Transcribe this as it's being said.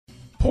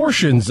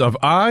Portions of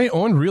Eye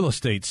on Real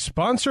Estate,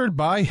 sponsored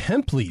by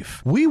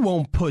Hempleaf. We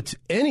won't put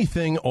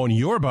anything on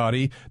your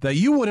body that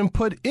you wouldn't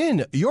put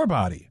in your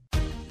body.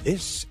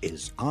 This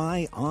is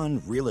Eye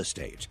on Real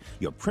Estate,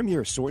 your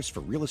premier source for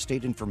real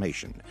estate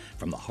information.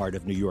 From the heart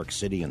of New York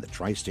City and the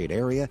tri-state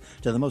area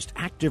to the most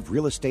active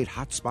real estate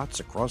hotspots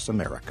across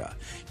America,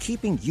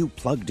 keeping you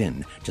plugged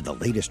in to the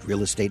latest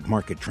real estate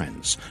market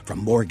trends, from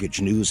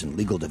mortgage news and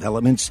legal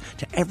developments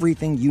to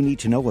everything you need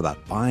to know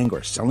about buying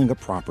or selling a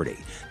property,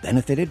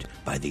 benefited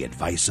by the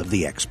advice of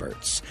the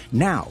experts.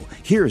 Now,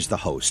 here's the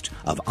host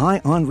of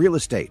Eye on Real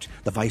Estate,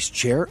 the vice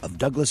chair of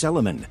Douglas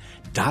Elliman,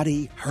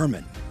 Dottie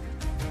Herman.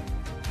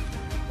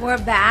 We're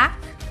back,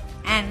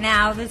 and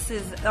now this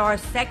is our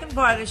second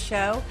part of the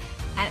show.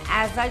 And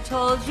as I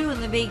told you in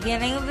the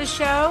beginning of the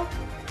show,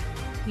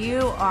 you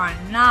are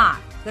not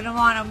going to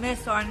want to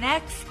miss our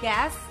next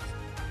guest,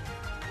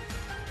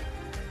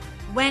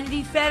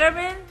 Wendy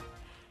Federman.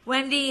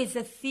 Wendy is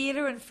a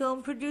theater and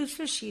film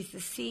producer. She's the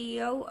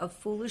CEO of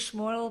Foolish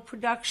Mortal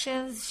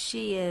Productions.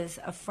 She is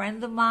a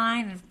friend of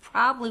mine and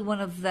probably one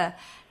of the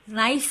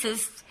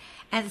nicest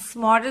and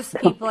smartest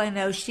people I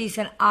know. She's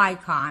an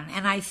icon,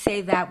 and I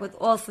say that with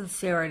all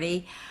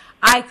sincerity.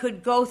 I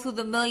could go through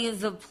the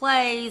millions of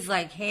plays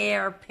like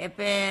Hair,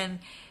 Pippin,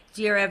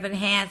 Dear Evan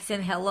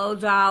Hansen, Hello,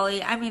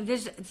 Dolly. I mean,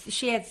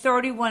 she had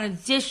 31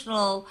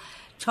 additional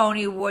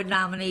Tony Award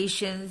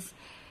nominations.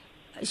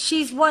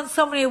 She's won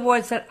so many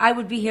awards that I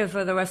would be here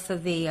for the rest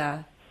of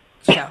the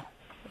show.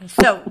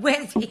 So,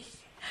 Wendy,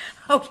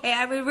 okay,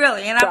 I mean,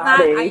 really, and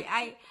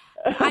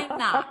I'm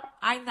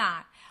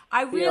not.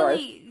 I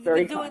really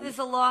been doing this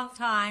a long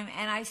time,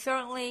 and I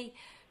certainly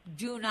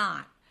do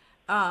not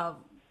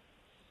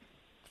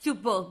do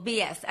both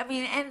BS. I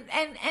mean,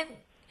 and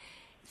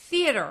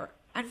theater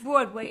and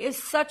Broadway is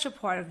such a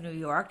part of New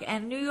York,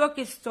 and New York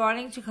is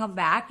starting to come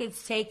back.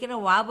 It's taken a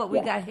while, but we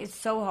got hit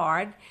so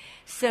hard.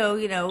 So,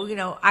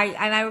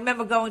 I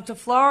remember going to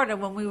Florida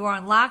when we were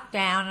on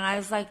lockdown, and I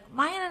was like, am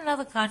I in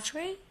another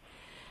country?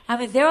 I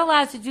mean, they're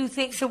allowed to do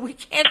things that we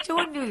can't do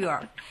in New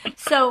York.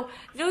 So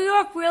New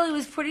York really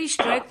was pretty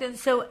strict, and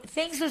so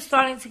things are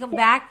starting to come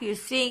back. You're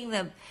seeing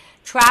the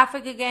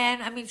traffic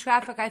again. I mean,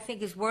 traffic, I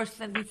think, is worse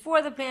than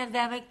before the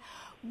pandemic.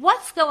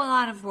 What's going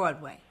on in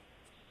Broadway?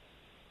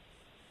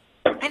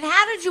 And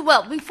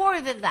before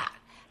even that,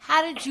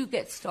 how did you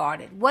get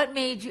started?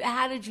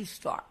 How did you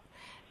start?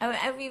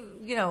 I mean,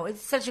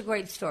 it's such a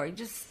great story.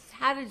 Just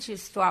how did you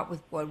start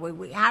with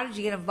Broadway? How did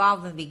you get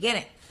involved in the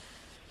beginning?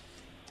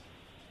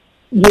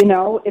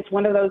 It's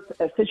one of those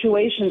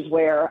situations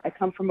where I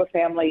come from a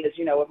family, as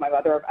you know, with my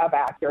mother of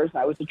actors.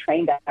 I was a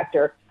trained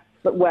actor,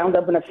 but wound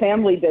up in a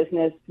family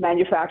business,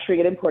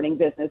 manufacturing and importing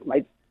business.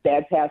 My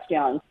dad passed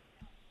young.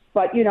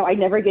 But, I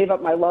never gave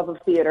up my love of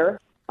theater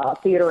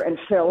and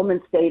film,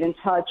 and stayed in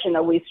touch and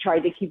always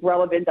tried to keep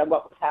relevant on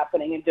what was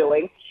happening and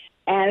doing.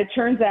 And it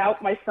turns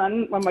out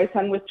when my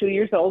son was 2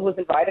 years old, was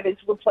invited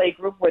into a play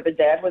group where the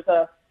dad was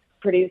a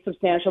pretty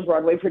substantial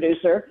Broadway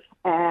producer.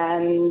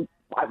 And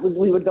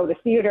we would go to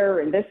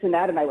theater and this and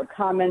that, and I would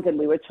comment and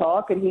we would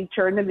talk, and he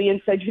turned to me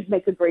and said, you'd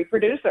make a great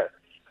producer.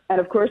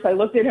 And of course I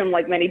looked at him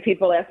like many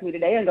people ask me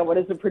today and go, what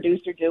does a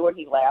producer do? And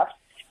he laughed.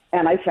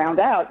 And I found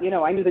out,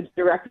 I knew the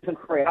directors and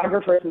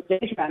choreographers and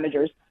stage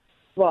managers,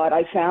 but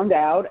I found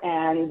out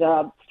and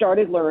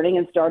started learning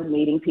and started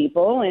meeting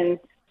people and,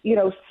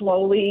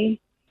 slowly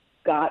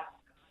got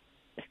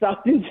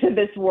sucked into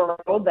this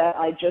world that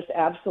I just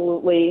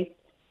absolutely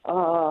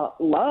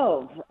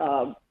love.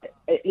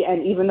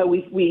 And even though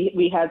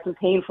we had some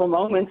painful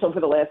moments over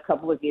the last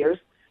couple of years,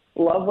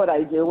 love what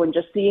I do, and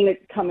just seeing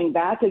it coming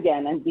back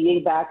again and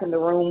being back in the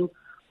room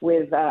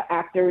with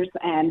actors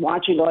and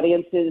watching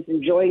audiences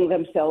enjoying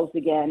themselves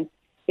again.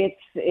 It's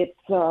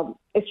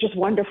just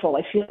wonderful.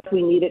 I feel like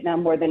we need it now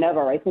more than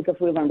ever. I think if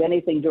we learned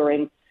anything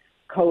during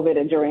COVID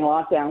and during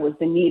lockdown was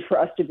the need for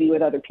us to be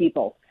with other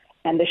people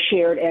and the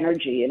shared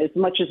energy. And as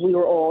much as we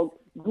were all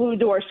glued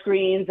to our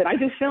screens, and I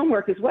do film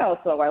work as well,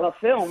 so I love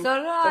film. So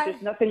do I. But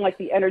there's nothing like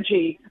the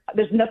energy.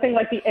 There's nothing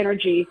like the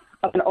energy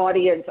of an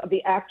audience, of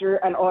the actor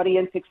and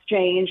audience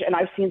exchange. And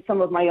I've seen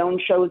some of my own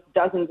shows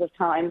dozens of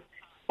times.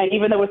 And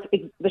even though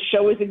the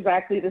show is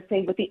exactly the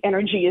same, but the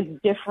energy is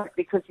different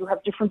because you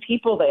have different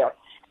people there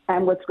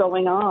and what's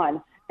going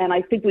on. And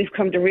I think we've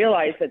come to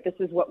realize that this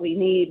is what we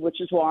need, which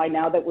is why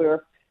now that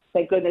we're,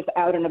 thank goodness,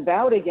 out and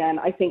about again,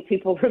 I think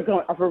people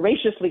are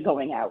voraciously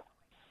going out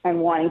and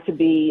wanting to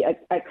be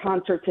at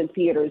concerts and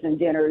theaters and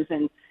dinners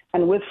and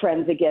with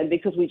friends again,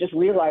 because we just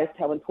realized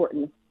how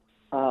important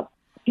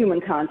human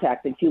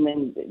contact and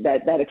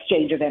that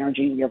exchange of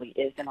energy really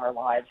is in our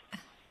lives.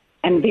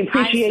 And the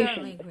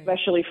appreciation,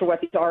 especially for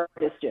what these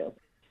artists do.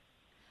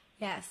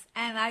 Yes,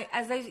 and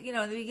in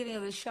the beginning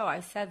of the show,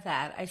 I said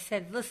that. I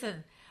said,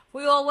 listen,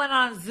 we all went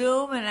on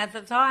Zoom, and at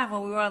the time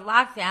when we were on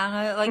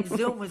lockdown,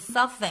 Zoom was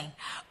something,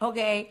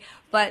 okay?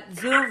 But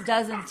Zoom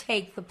doesn't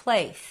take the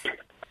place,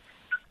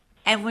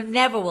 and we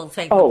never will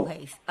take the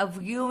place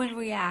of human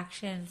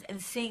reactions and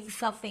seeing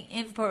something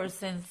in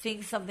person,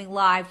 seeing something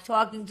live,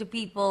 talking to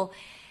people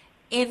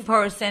in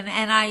person.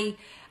 And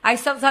I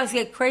sometimes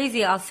get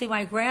crazy. I'll see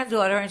my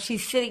granddaughter, and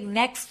she's sitting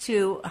next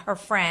to her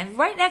friend,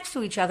 right next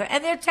to each other,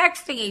 and they're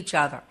texting each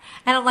other.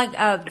 And I'm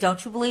like,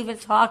 don't you believe in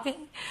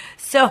talking?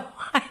 So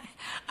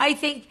I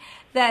think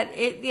that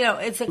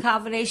it's a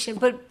combination.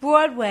 But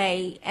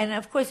Broadway, and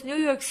of course New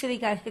York City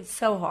got hit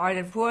so hard,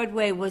 and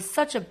Broadway was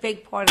such a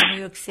big part of New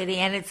York City,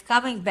 and it's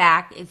coming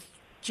back. It's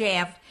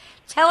jammed.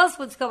 Tell us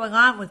what's going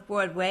on with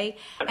Broadway,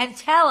 and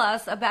tell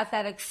us about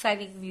that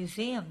exciting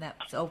museum that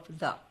was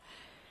opened up.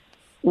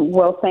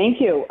 Well,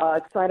 thank you.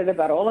 Excited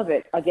about all of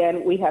it.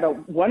 Again, we had a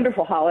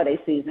wonderful holiday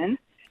season,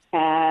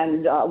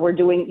 and we're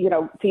doing,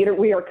 theater.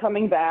 We are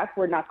coming back.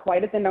 We're not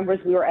quite at the numbers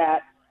we were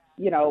at,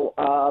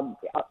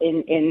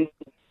 in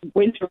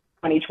winter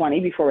 2020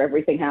 before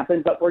everything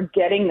happened, but we're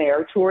getting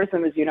there.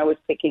 Tourism, as you know, is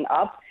picking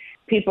up.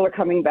 People are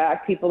coming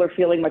back. People are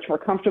feeling much more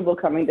comfortable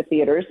coming to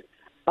theaters.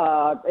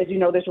 As you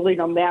know, there's really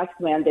no mask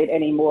mandate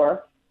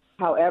anymore.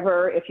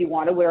 However, if you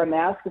want to wear a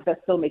mask, if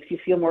that still makes you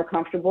feel more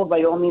comfortable,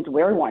 by all means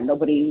wear one.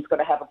 Nobody's going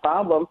to have a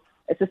problem.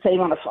 It's the same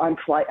on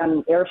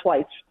air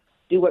flights.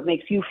 Do what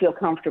makes you feel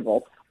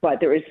comfortable, but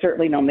there is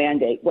certainly no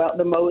mandate. Well,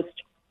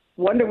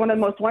 one of the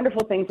most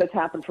wonderful things that's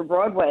happened for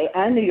Broadway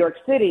and New York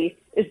City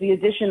is the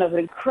addition of an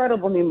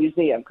incredible new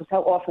museum, because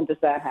how often does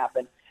that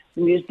happen?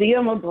 The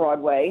Museum of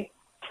Broadway,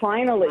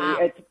 finally,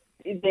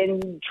 It's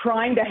been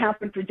trying to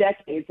happen for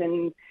decades,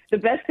 and the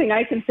best thing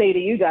I can say to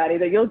you, Dottie,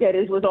 that you'll get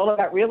was all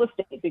about real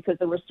estate, because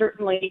there was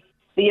certainly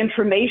the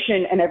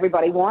information and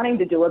everybody wanting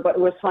to do it, but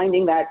it was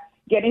finding that,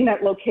 getting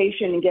that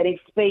location and getting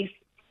space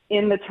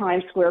in the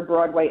Times Square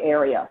Broadway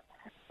area,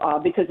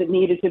 because it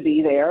needed to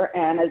be there.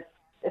 And as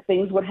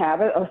things would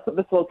have it,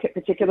 this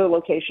particular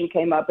location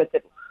came up. It's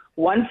at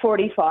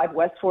 145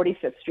 West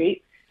 45th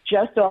Street,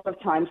 just off of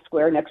Times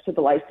Square next to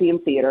the Lyceum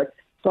Theater,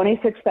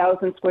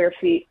 26,000 square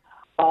feet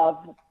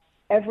of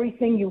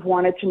everything you've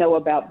wanted to know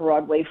about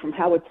Broadway, from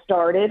how it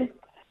started.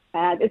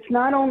 And it's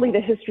not only the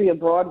history of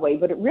Broadway,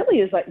 but it really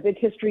is like the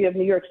history of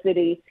New York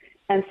City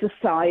and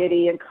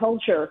society and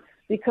culture,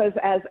 because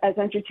as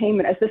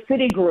entertainment, as the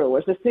city grew,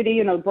 as the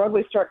city,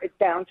 Broadway started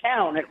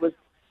downtown,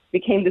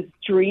 became the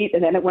street,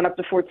 and then it went up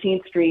to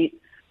 14th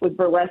Street with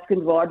burlesque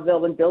and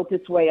vaudeville and built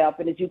its way up.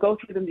 And as you go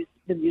through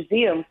the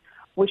museum,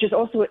 which is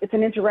also, it's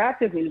an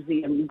interactive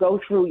museum, you go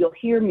through, you'll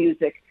hear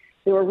music.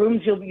 There are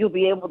rooms you'll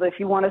be able to, if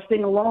you want to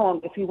sing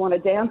along, if you want to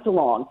dance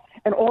along,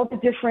 and all the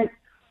different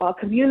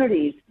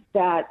communities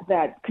that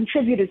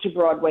contributed to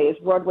Broadway as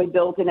Broadway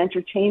built in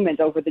entertainment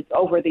over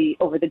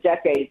the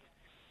decades.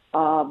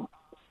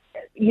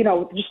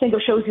 Just think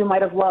of shows you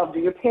might have loved or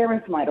your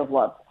parents might have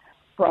loved.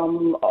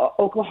 From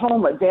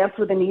Oklahoma, Dance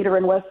with Anita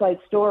and West Side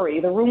Story,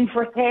 The Room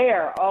for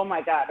Hair. Oh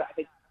my God, I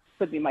think it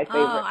could be my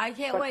favorite. Oh, I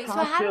can't wait.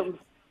 Costumes,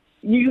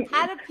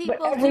 how do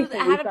people do that?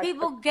 How do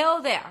people go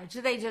there?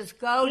 Do they just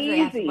go? Do they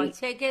have to buy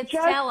tickets?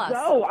 Tell us.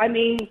 Go. I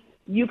mean,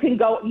 you can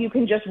go. You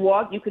can just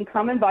walk. You can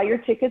come and buy your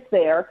tickets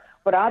there.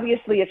 But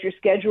obviously, if you're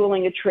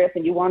scheduling a trip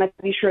and you want to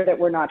be sure that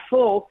we're not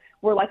full,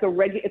 we're like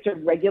it's a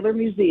regular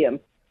museum.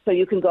 So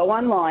you can go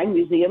online,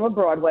 Museum of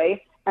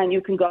Broadway, and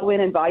you can go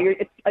in and buy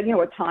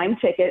a time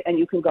ticket, and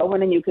you can go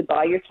in and you could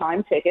buy your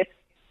time tickets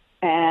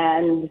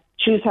and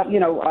choose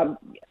how,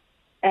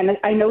 and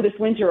I know this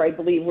winter, I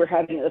believe we're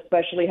having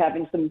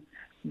some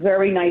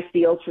very nice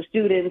deals for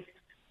students,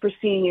 for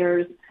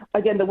seniors.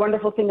 Again, the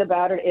wonderful thing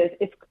about it is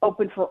it's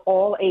open for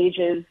all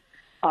ages,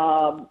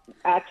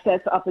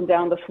 access up and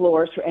down the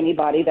floors for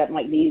anybody that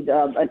might need,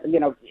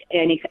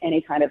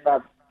 any kind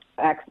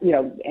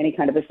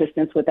of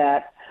assistance with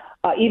that.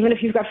 Even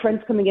if you've got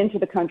friends coming into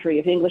the country,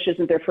 if English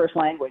isn't their first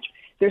language,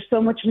 there's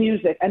so much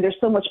music and there's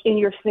so much in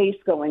your face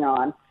going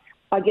on.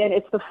 Again,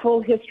 it's the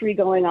full history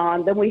going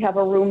on. Then we have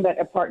a room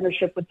a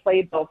partnership with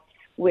Playbill,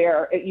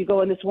 where you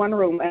go in this one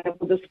room and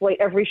it will display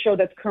every show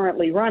that's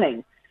currently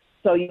running.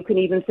 So you can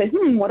even say,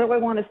 what do I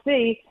want to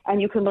see? And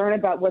you can learn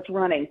about what's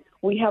running.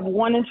 We have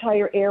one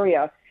entire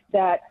area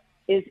that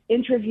is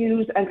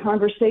interviews and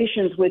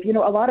conversations with, a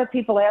lot of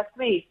people ask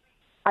me,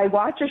 I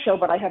watch a show,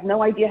 but I have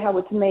no idea how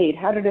it's made.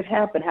 How did it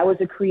happen? How was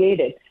it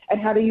created?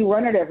 And how do you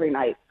run it every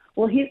night?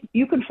 Well,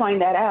 you can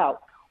find that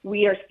out.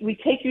 We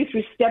take you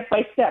through step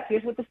by step.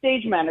 Here's what the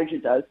stage manager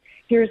does.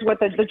 Here's what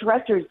the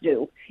dressers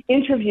do.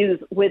 Interviews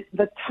with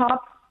the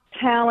top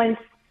talents,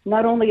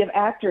 not only of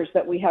actors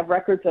that we have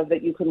records of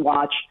that you can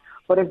watch,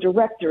 but of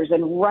directors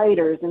and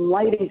writers and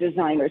lighting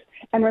designers.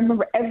 And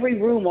remember,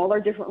 every room, all our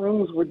different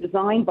rooms were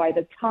designed by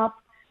the top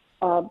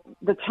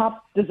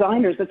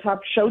designers, the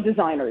top show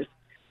designers.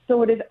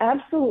 So it is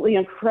absolutely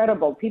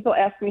incredible. People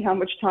ask me how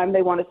much time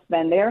they want to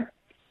spend there.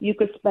 You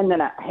could spend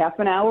half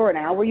an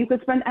hour, you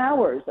could spend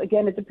hours.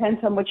 Again, it depends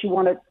how much you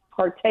want to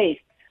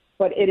partake.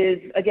 But it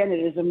is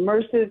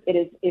immersive, it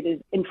is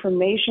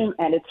information,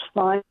 and it's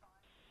fun.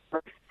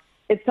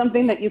 It's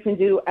something that you can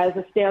do as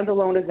a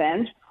standalone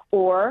event,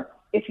 or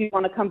if you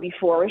want to come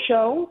before a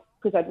show,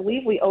 because I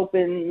believe we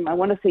open, I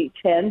want to say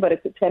 10, but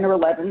it's at 10 or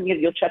 11.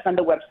 You'll check on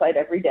the website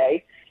every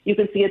day. You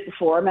can see it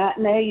before a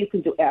matinee. You can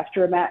do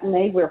after a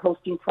matinee. We're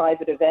hosting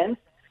private events.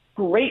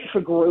 Great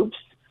for groups.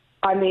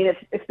 I mean,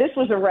 if this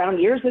was around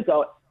years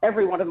ago,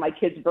 every one of my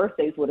kids'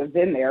 birthdays would have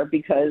been there,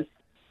 because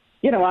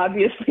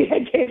obviously I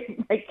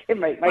gave my kids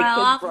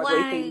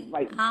Broadway thing,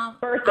 my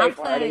birthday I'm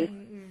party.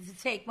 planning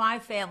to take my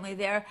family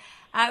there.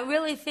 I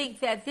really think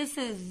that this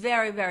is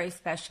very, very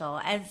special.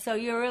 And so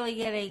you're really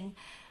getting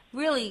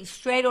really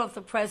straight off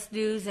the press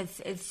news.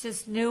 It's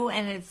just new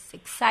and it's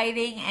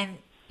exciting. And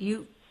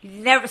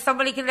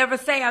somebody can never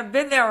say I've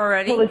been there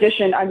already.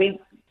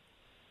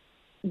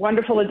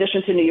 Wonderful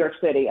addition to New York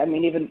City. I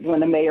mean, even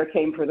when the mayor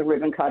came for the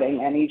ribbon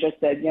cutting and he just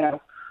said,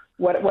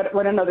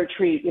 what another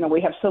treat.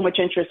 We have so much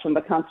interest from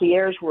the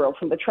concierge world,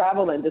 from the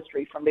travel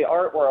industry, from the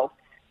art world.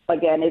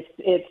 Again,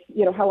 it's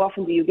how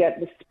often do you get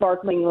the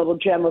sparkling little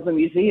gem of a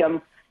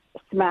museum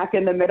smack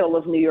in the middle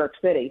of New York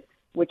City,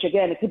 which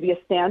again, it could be a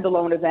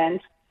standalone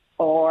event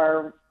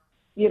or,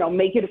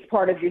 make it as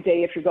part of your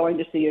day if you're going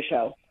to see a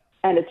show.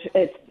 And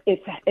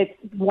it's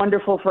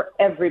wonderful for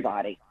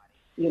everybody.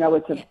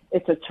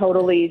 It's a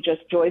totally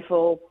just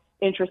joyful,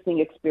 interesting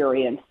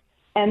experience.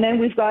 And then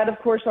we've got, of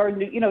course, our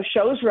new,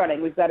 shows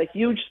running. We've got a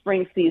huge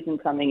spring season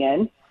coming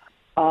in.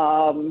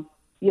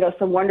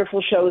 Some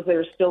wonderful shows that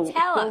are still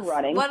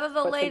running. What are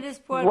the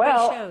latest Broadway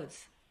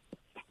shows?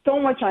 So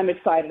much I'm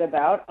excited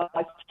about.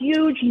 A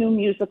huge new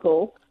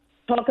musical.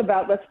 Talk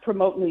about let's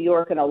promote New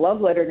York and a love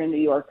letter to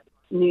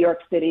New York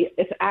City.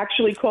 It's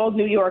actually called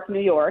New York, New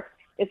York.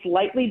 It's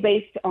lightly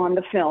based on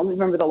the film.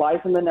 Remember the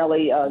Liza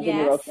Minnelli De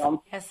Niro film?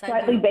 Yes,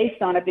 slightly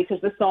based on it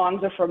because the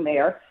songs are from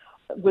there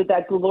with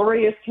that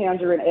glorious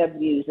Kander and Ebb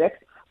music.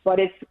 But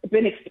it's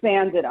been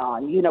expanded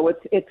on.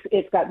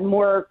 It's got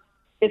more.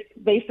 It's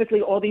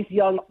basically all these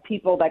young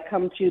people that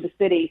come to the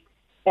city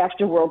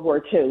after World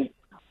War II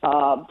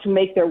to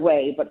make their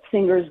way, but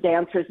singers,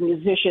 dancers,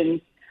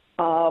 musicians.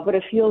 But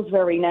it feels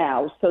very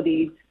now. So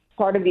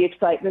part of the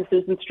excitement,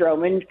 Susan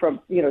Stroman, from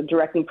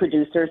directing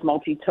producers,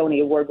 multi-Tony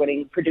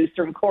Award-winning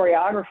producer and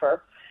choreographer.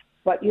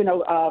 But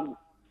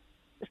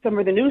some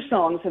of the new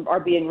songs are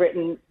being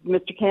written.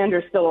 Mr.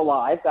 Kander's still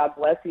alive, God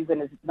bless, he's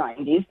in his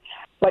 90s.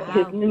 But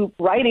his new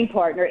writing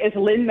partner is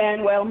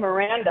Lin-Manuel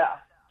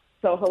Miranda.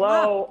 So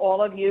hello,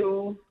 all of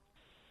you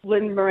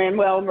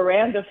Lin-Manuel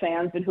Miranda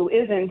fans, and who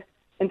isn't.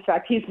 In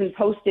fact, he's been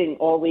posting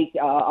all week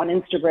on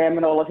Instagram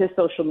and all of his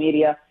social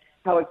media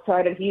how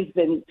excited he's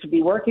been to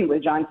be working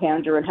with John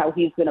Kander and how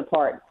he's been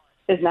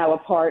is now a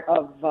part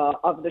of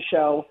the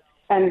show.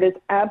 And it is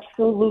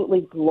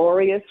absolutely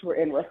glorious. We're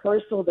in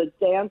rehearsal, the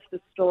dance, the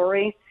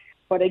story.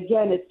 But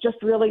again, it's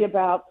just really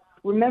about,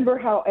 remember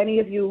how any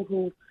of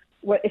you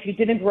if you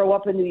didn't grow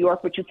up in New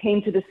York, but you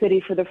came to the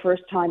city for the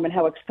first time and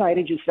how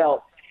excited you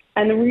felt.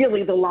 And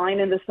really the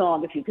line in the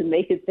song, if you can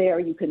make it there,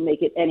 you can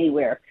make it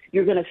anywhere.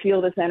 You're going to feel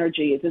this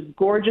energy. It's this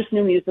gorgeous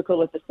new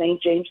musical at the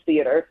St. James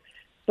Theatre.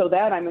 So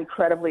that I'm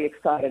incredibly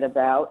excited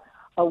about.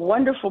 A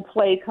wonderful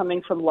play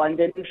coming from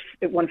London.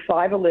 It won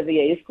 5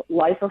 Oliviers,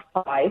 Life of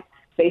Pi,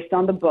 based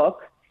on the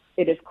book.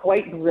 It is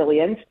quite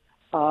brilliant.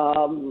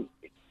 For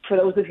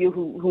those of you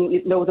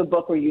who know the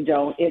book or you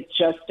don't, it's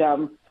just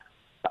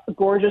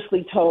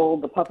gorgeously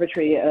told. The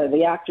puppetry,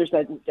 the actors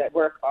that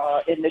work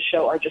in the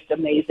show are just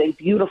amazing.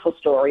 Beautiful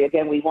story.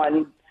 Again, we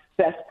won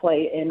Best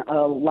Play in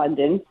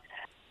London.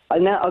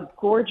 And now a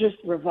gorgeous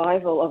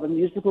revival of a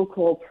musical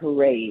called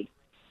Parade.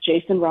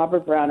 Jason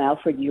Robert Brown,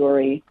 Alfred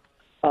Ury,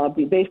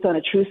 based on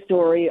a true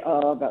story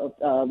about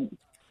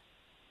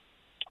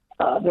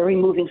a very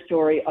moving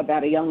story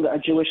about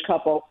a Jewish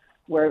couple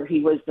where he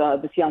was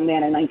this young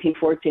man in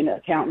 1914, an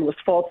accountant, was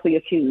falsely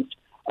accused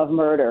of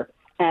murder.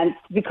 And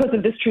because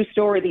of this true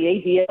story, the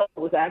ADL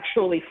was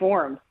actually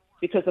formed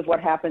because of what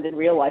happened in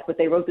real life. But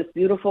they wrote this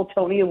beautiful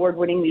Tony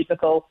Award-winning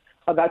musical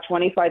about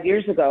 25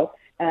 years ago.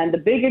 And the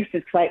biggest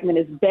excitement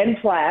is Ben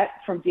Platt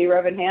from Dear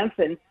Evan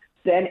Hansen.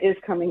 Ben is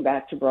coming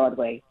back to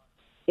Broadway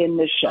in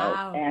this show.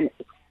 Wow. And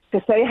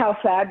to say how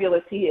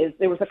fabulous he is,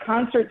 there was a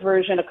concert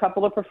version, a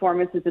couple of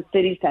performances at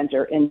City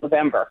Center in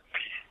November.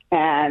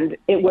 And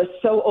it was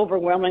so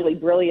overwhelmingly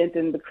brilliant,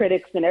 and the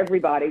critics and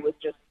everybody was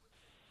just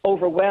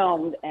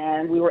overwhelmed,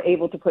 and we were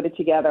able to put it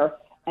together.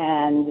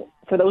 And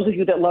for those of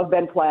you that love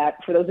Ben Platt,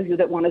 for those of you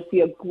that want to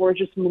see a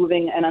gorgeous,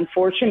 moving, and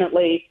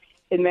unfortunately,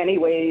 in many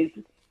ways,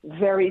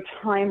 very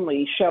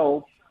timely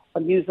show, a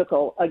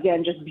musical,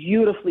 again, just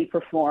beautifully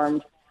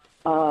performed,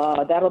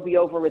 that'll be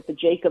over at the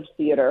Jacobs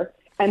Theater.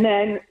 And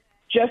then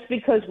just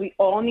because we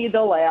all need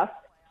the laugh,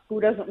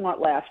 who doesn't want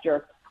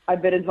laughter?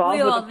 I've been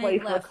involved with a play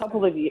for a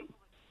couple of years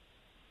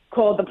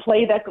called The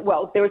Play That,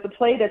 well, there was a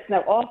play that's now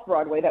off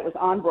Broadway that was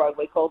on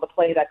Broadway called The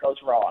Play That Goes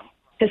Wrong.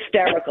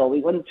 Hysterical. We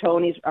won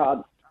Tony's.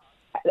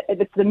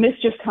 It's the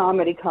Mischief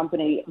Comedy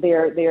Company.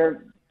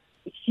 They're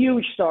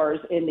huge stars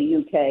in the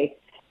UK.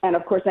 And,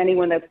 of course,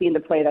 anyone that's seen The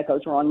Play That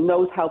Goes Wrong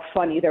knows how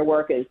funny their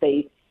work is.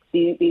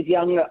 This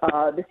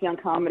young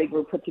comedy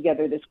group put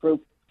together this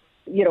group,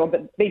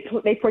 but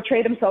they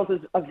portray themselves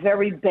as a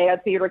very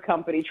bad theater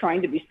company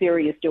trying to be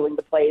serious doing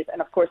the plays. And,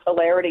 of course,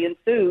 hilarity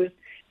ensues.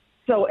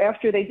 So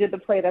after they did The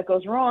Play That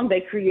Goes Wrong,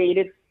 they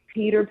created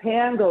Peter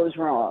Pan Goes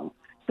Wrong.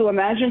 So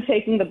imagine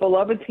taking the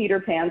beloved Peter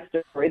Pan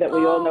story that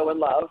we all know and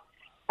love,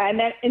 and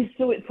then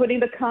putting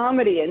the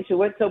comedy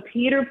into it. So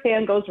Peter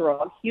Pan Goes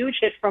Wrong, huge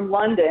hit from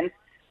London,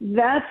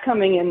 that's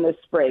coming in this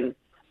spring.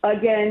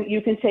 Again,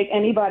 you can take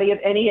anybody of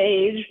any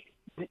age,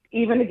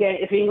 even again,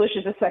 if English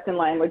is a second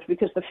language,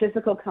 because the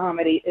physical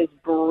comedy is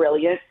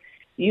brilliant.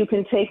 You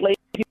can take ladies,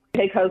 you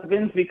can take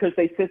husbands because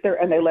they sit there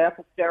and they laugh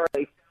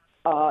hysterically.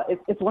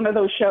 It's one of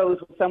those shows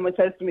when someone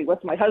says to me,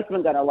 what's my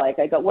husband going to like?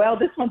 I go, well,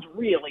 this one's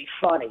really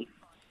funny.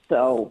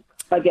 So,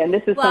 again,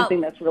 this is something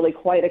that's really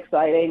quite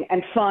exciting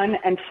and fun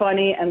and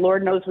funny, and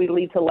Lord knows we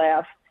lead to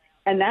laugh.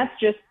 And that's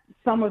just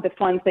some of the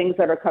fun things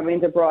that are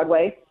coming to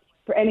Broadway.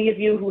 For any of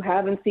you who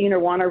haven't seen or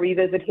want to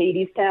revisit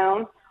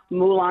Hadestown,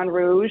 Moulin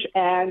Rouge,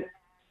 and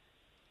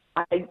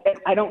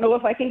I don't know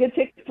if I can get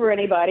tickets for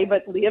anybody,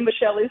 but Leah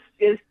Michelle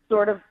is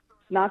sort of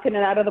knocking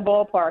it out of the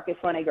ballpark as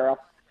Funny Girl,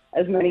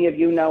 as many of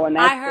you know. And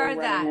that's I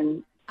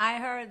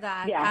heard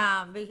that.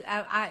 Yeah.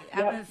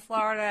 I'm in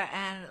Florida,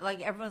 and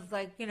like everyone's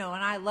like, and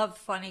I loved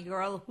Funny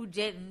Girl. Who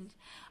didn't?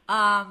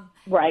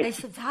 Right. They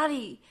said,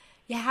 Dottie,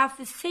 you have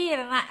to see it.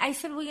 And I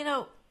said,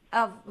 well,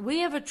 we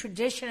have a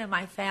tradition in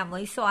my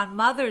family. So on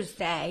Mother's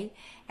Day,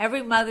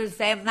 every Mother's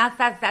Day, not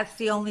that that's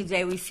the only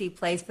day we see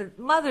plays, but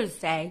Mother's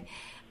Day,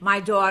 my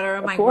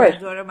daughter, my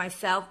granddaughter,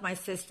 myself, my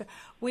sister,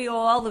 the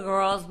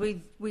girls,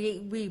 we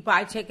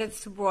buy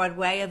tickets to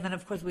Broadway, and then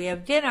of course we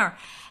have dinner.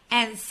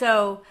 And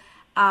so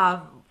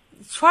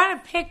trying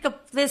to pick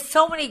there's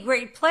so many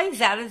great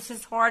plays out, it's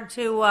just hard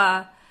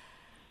to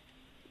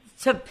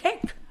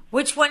pick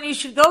which one you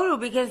should go to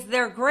because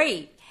they're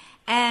great.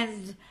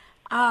 And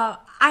I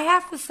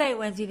have to say,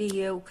 Wendy, to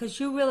you,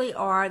 because you really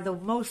are the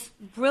most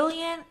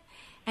brilliant,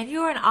 and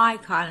you're an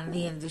icon in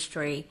the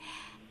industry.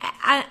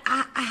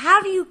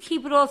 How do you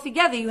keep it all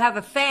together? You have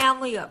a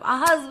family, you have a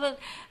husband,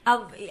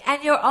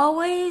 and you're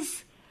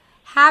always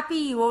happy.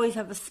 You always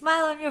have a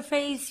smile on your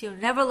face. You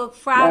never look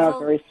frazzled. Oh,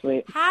 very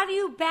sweet. How do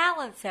you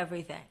balance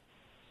everything?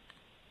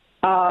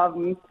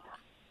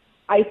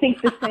 I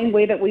think the same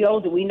way that we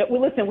all do. We know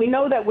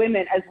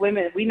that as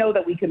women, we know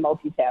that we can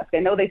multitask. I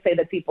know they say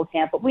that people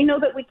can't, but we know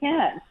that we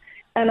can.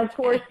 And of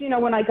course,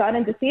 when I got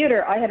into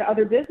theater, I had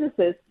other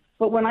businesses.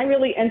 But when I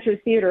really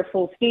entered theater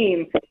full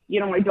steam,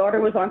 my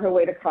daughter was on her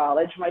way to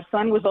college. My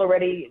son was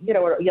already,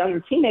 a younger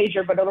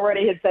teenager, but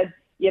already had said,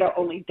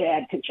 only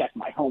Dad can check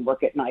my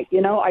homework at night.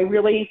 I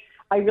really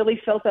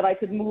felt that I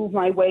could move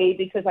my way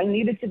because I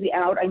needed to be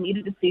out. I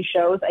needed to see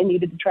shows. I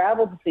needed to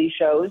travel to see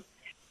shows.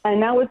 And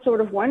now it's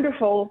sort of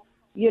wonderful,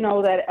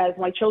 that as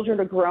my children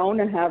are grown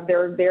and have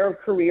their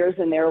careers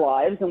and their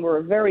lives, and we're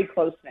a very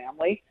close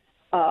family,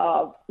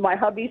 my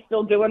hubby's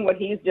still doing what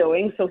he's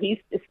doing, so he's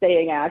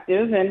staying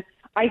active. And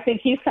I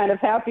think he's kind of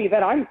happy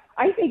that I'm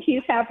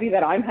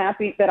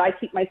happy that I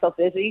keep myself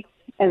busy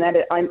and that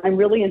I'm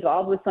really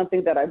involved with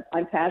something that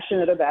I'm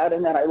passionate about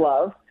and that I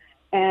love.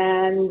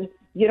 And,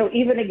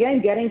 even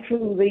again, getting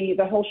through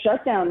the whole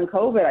shutdown and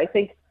COVID, I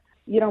think,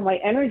 my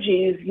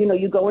energies,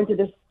 you go into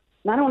this,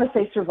 I don't want to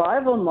say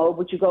survival mode,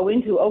 but you go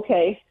into,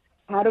 okay,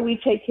 how do we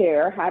take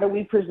care? How do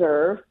we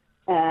preserve?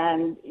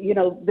 And,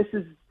 this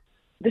is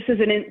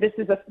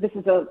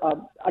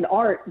an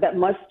art that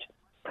must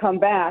come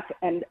back.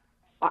 And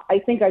I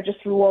think I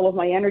just threw all of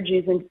my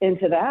energies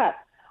into that.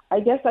 I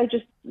guess I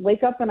just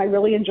wake up and I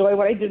really enjoy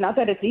what I do. Not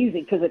that it's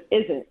easy, because it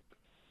isn't.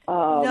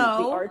 No.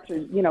 The arts are,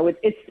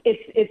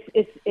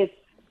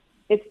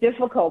 it's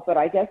difficult, but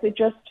I guess it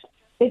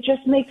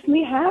just makes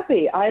me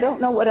happy. I don't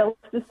know what else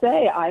to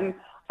say. I'm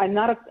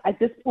not at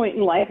this point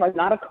in life, I'm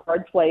not a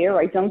card player.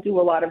 I don't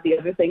do a lot of the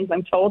other things.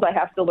 I'm told I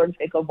have to learn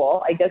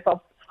pickleball. I guess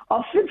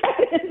I'll fit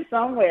that in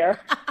somewhere.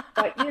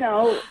 But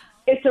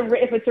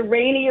if it's a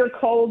rainy or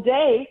cold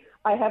day,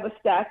 I have a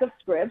stack of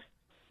scripts,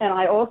 and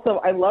I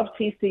love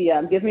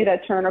TCM. Give me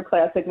that Turner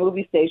Classic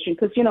Movie Station,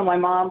 because my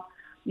mom,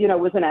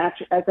 was an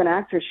actress. As an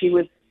actress,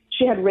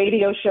 she had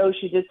radio shows.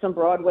 She did some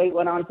Broadway,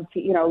 went on to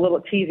a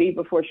little TV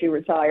before she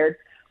retired.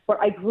 But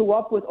I grew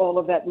up with all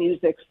of that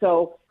music.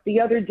 So the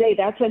other day,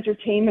 That's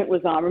Entertainment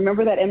was on.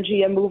 Remember that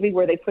MGM movie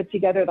where they put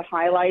together the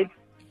highlights?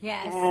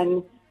 Yes.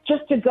 And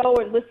just to go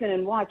and listen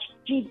and watch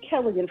Gene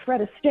Kelly and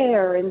Fred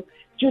Astaire and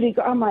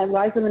Liza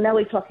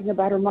Minnelli talking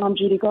about her mom,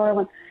 Judy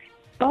Garland.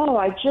 Oh,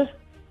 I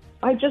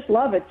just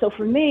love it. So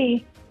for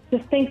me to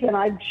think that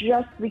I've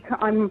just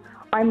become,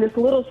 I'm this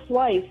little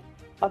slice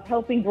of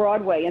helping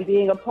Broadway and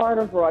being a part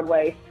of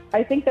Broadway.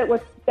 I think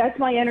that's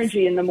my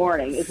energy in the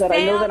morning, is that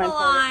I know that I'm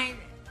part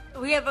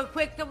of. We have a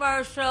quick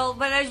commercial,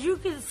 but as you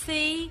can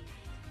see,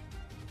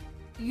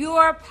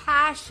 your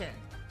passion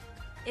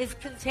is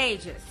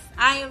contagious.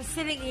 I am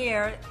sitting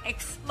here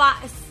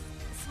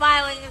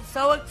smiling and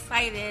so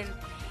excited.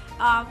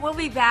 We'll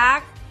be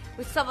back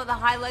with some of the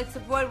highlights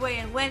of Broadway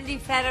and Wendy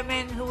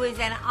Fetterman, who is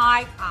an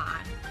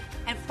icon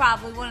and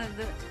probably one of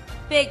the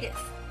biggest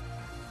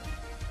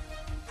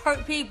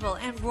people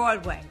in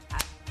Broadway.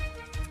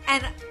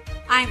 And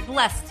I'm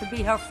blessed to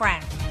be her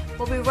friend.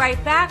 We'll be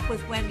right back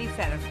with Wendy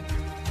Fetterman.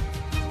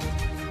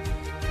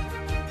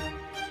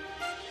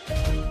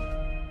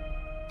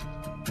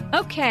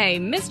 Okay,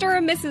 Mr.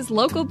 or Mrs.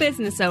 Local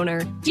Business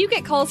Owner, do you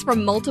get calls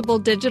from multiple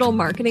digital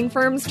marketing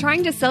firms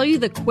trying to sell you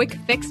the quick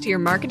fix to your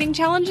marketing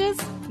challenges?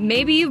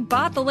 Maybe you've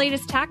bought the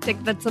latest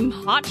tactic that some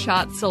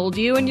hotshot sold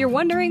you and you're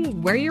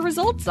wondering where your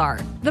results are.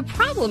 The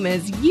problem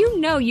is you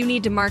know you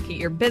need to market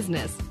your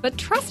business, but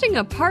trusting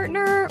a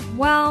partner,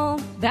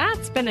 well,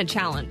 that's been a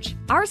challenge.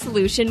 Our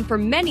solution for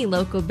many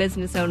local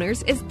business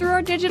owners is through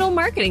our digital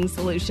marketing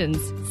solutions,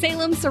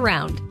 Salem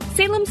Surround.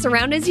 Salem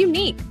Surround is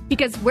unique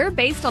because we're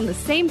based on the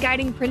same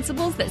guiding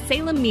principles that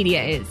Salem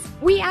Media is.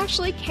 We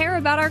actually care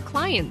about our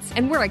clients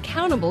and we're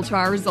accountable to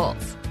our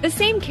results. The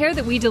same care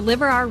that we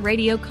deliver our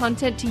radio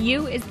content to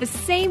you is the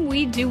same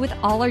we do with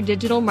all our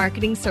digital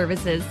marketing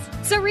services.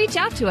 So reach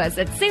out to us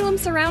at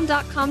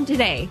salemsurround.com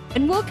today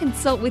and we'll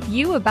consult with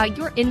you about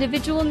your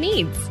individual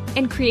needs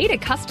and create a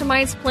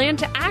customized plan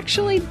to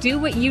actually do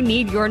what you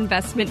need your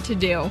investment to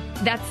do.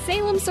 That's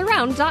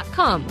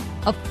salemsurround.com,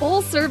 a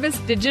full-service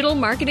digital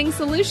marketing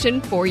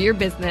solution for your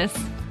business.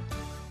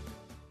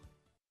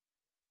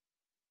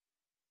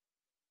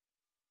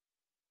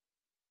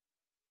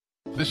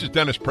 This is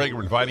Dennis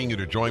Prager inviting you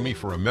to join me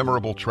for a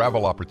memorable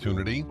travel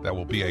opportunity that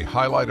will be a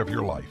highlight of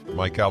your life.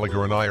 Mike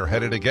Gallagher and I are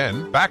headed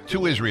again back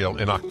to Israel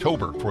in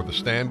October for the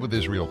Stand with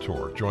Israel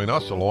tour. Join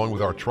us along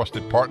with our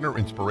trusted partner,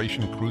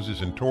 Inspiration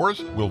Cruises and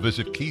Tours. We'll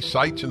visit key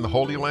sites in the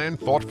Holy Land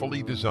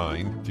thoughtfully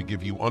designed to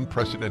give you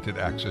unprecedented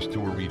access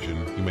to a region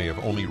you may have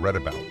only read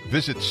about.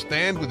 Visit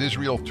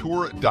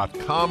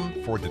standwithisraeltour.com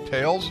for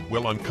details.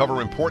 We'll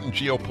uncover important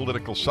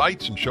geopolitical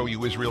sites and show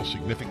you Israel's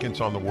significance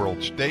on the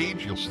world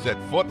stage. You'll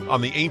set foot on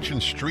the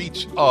ancient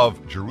streets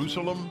of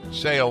Jerusalem,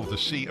 sail the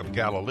Sea of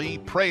Galilee,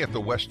 pray at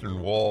the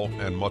Western Wall,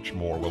 and much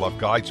more. We'll have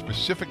guides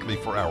specifically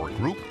for our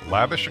group,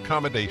 lavish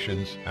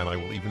accommodations, and I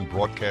will even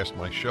broadcast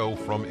my show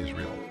from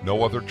Israel.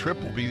 No other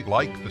trip will be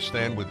like the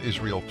Stand with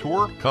Israel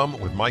tour. Come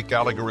with Mike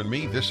Gallagher and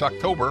me this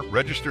October.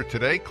 Register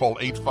today. Call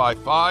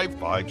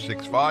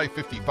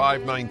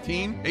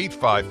 855-565-5519,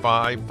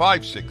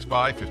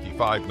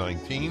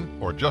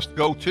 855-565-5519, or just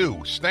go to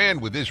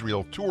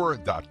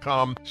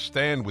standwithisraeltour.com,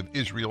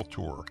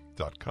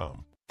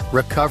 standwithisraeltour.com.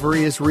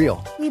 Recovery is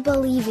real. We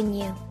believe in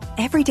you.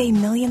 Every day,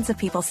 millions of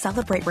people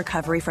celebrate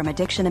recovery from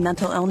addiction and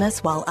mental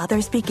illness while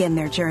others begin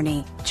their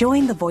journey.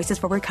 Join the Voices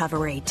for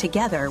Recovery.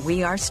 Together,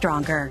 we are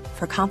stronger.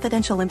 For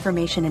confidential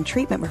information and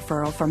treatment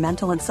referral for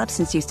mental and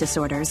substance use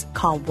disorders,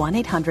 call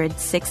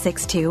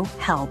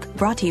 1-800-662-HELP.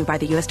 Brought to you by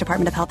the U.S.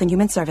 Department of Health and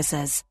Human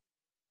Services.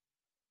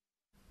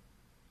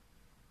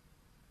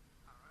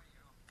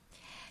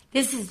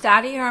 This is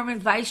Dottie Herman,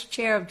 Vice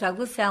Chair of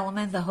Douglas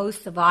Elliman, the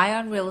host of Eye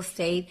on Real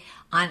Estate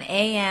on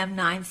AM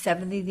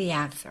 970 The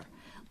Answer.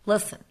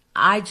 Listen,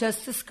 I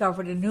just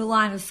discovered a new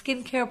line of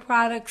skincare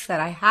products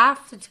that I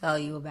have to tell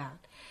you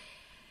about.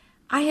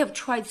 I have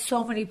tried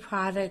so many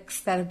products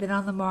that have been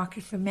on the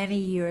market for many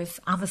years.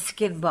 I'm a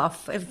skin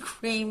buff, and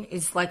cream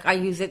is like I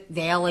use it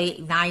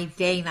daily, night,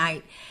 day,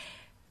 night.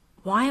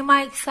 Why am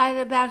I excited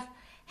about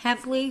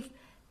hemp leaf?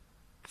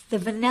 The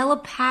Vanilla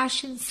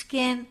Passion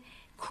Skin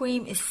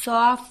cream is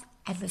soft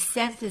and the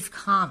scent is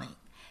calming.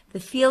 The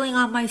feeling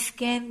on my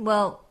skin,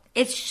 well,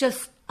 it's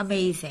just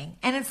amazing.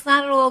 And it's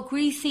not at all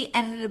greasy,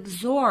 and it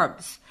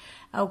absorbs.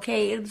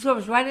 Okay, it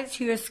absorbs right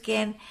into your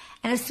skin,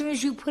 and as soon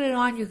as you put it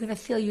on, you're going to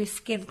feel your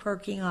skin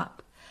perking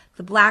up.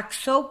 The black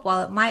soap,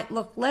 while it might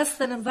look less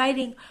than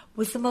inviting,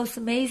 was the most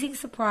amazing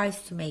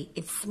surprise to me.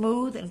 It's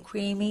smooth and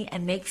creamy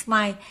and makes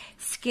my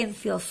skin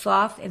feel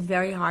soft and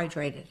very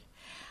hydrated.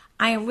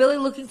 I am really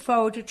looking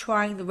forward to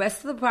trying the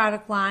rest of the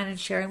product line and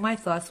sharing my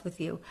thoughts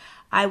with you.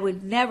 I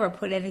would never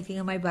put anything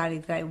in my body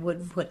that I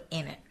wouldn't put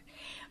in it.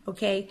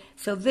 Okay,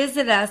 so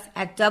visit us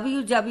at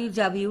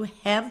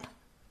www.hemp,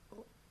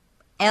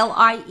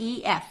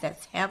 L-I-E-F,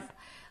 that's hemp,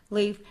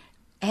 leaf,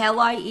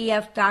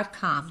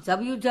 L-I-E-F.com,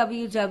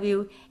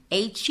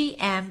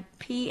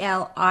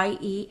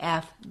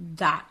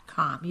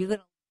 www.hemplief.com. You're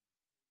going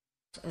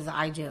to as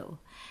I do.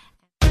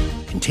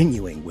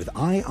 Continuing with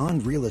Eye on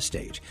Real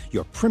Estate,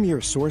 your premier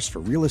source for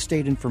real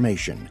estate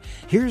information.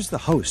 Here's the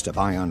host of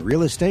Eye on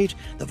Real Estate,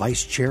 the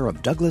Vice Chair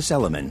of Douglas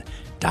Elliman,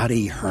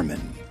 Dottie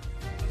Herman.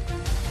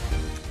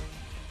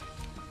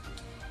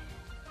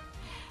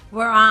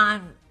 We're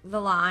on the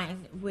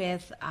line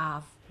with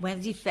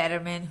Wendy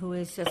Fetterman, who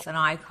is just an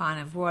icon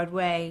of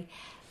Broadway,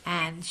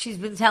 and she's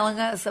been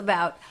telling us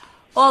about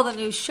all the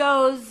new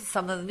shows,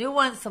 some of the new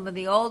ones, some of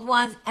the old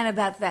ones, and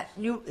about the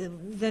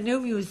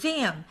new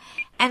museum.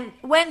 And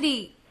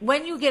Wendy,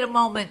 when you get a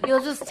moment,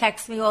 you'll just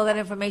text me all that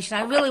information.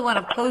 I really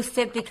want to post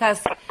it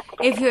because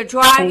if you're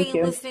driving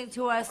and listening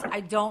to us,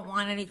 I don't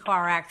want any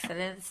car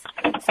accidents.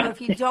 So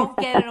if you don't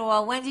get it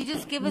all, Wendy,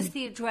 just give us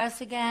the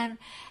address again.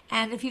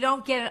 And if you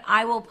don't get it,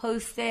 I will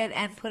post it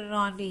and put it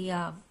on the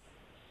Of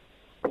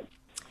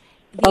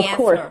answer.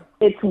 course.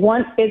 It's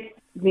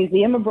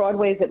Museum of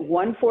Broadway is at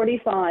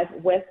 145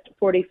 West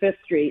 45th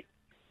Street.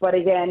 But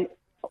again,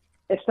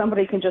 if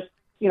somebody can just,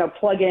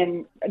 plug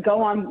in,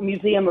 go on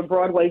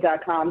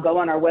museumofbroadway.com, go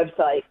on our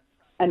website,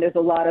 and there's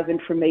a lot of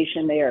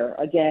information there.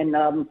 Again,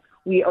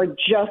 we are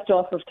just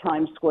off of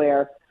Times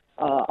Square,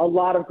 a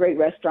lot of great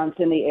restaurants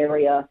in the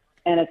area,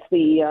 and it's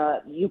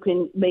you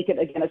can make it,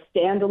 again, a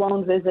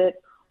standalone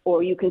visit,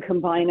 or you can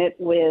combine it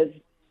with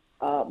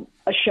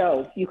a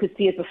show. You could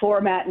see it before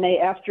a matinee,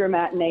 after a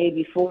matinee,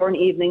 before an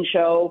evening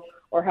show,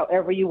 or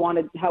however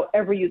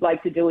you'd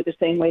like to do it, the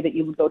same way that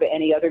you would go to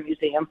any other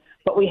museum.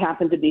 But we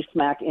happen to be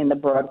smack in the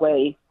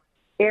Broadway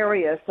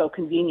area, so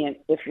convenient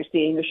if you're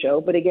seeing a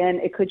show. But again,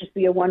 it could just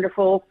be a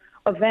wonderful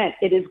event.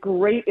 It is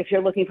great if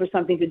you're looking for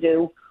something to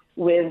do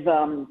with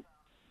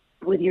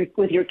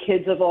your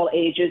kids of all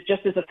ages,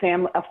 just as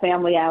a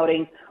family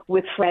outing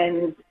with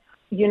friends.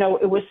 You know,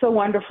 it was so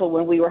wonderful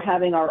when we were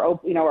having our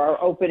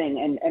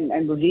opening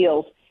and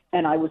reveals,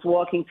 and I was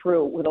walking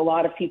through with a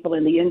lot of people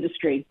in the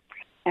industry,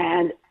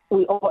 and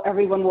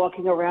everyone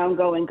walking around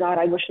going, God,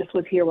 I wish this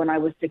was here when I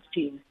was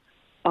 16.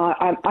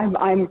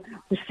 I'm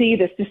to see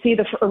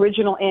the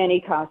original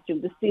Annie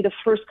costume, to see the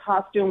first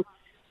costume.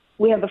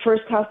 We have the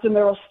first costume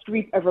Meryl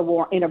Streep ever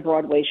wore in a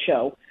Broadway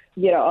show.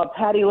 You know,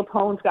 Patti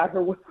LuPone's got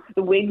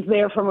the wigs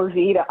there from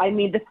Evita. I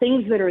mean, the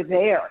things that are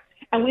there.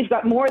 And we've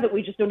got more that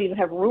we just don't even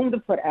have room to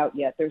put out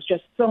yet. There's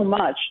just so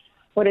much.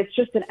 But it's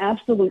just an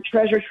absolute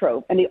treasure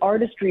trove. And the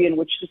artistry in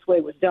which this way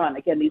was done.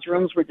 Again, these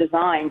rooms were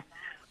designed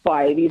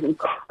by these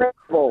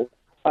incredible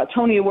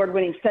Tony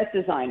Award-winning set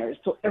designers.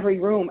 So every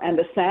room and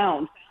the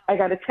sound. I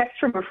got a text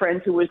from a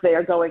friend who was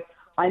there going,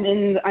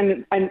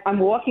 I'm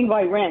walking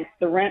by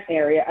the rent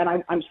area, and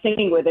I'm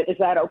singing with it. Is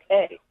that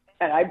okay?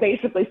 And I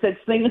basically said,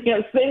 sing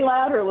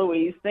louder,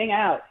 Louise, sing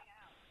out.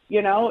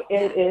 You know,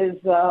 it is,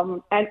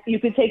 and you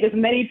can take as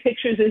many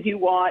pictures as you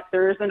want.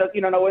 There isn't,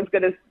 no one's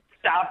going to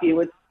stop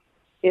you.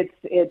 It's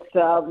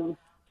for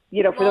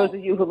those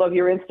of you who love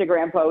your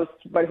Instagram posts,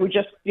 but who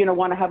just,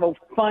 want to have a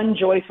fun,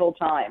 joyful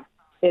time.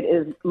 It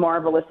is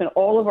marvelous. And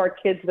all of our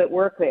kids that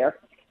work there,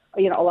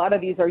 a lot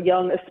of these are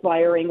young,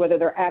 aspiring, whether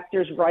they're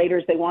actors,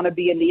 writers, they want to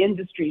be in the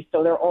industry.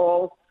 So they're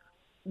all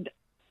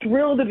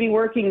thrilled to be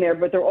working there,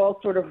 but they're all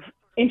sort of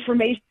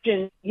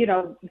information,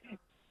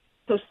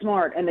 so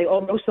smart, and they all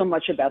know so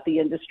much about the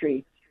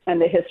industry and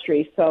the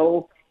history.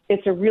 So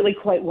it's a really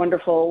quite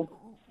wonderful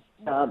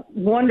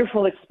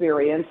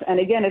experience. And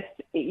again,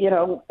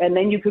 it's, and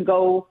then you could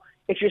go,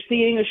 if you're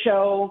seeing a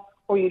show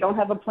or you don't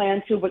have a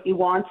plan to, but you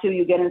want to,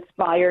 you get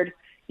inspired.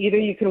 Either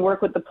you can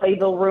work with the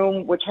Playbill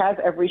Room, which has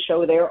every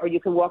show there, or you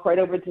can walk right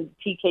over to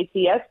the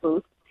TKTS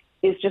booth.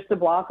 It's just a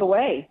block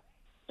away.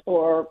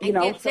 Or,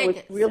 so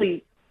it's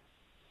really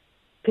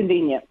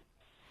convenient.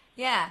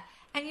 Yeah.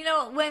 And,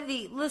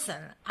 Wendy, listen,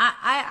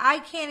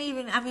 I can't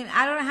even,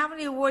 I don't know how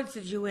many awards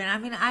did you win.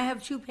 I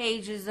have 2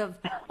 pages of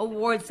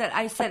awards that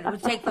I said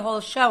would take the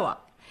whole show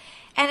up.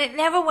 And it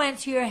never went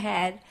to your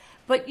head,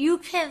 but you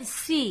can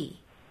see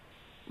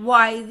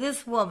why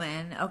this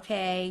woman,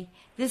 okay,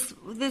 this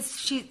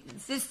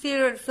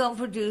theater and film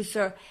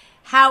producer,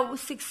 how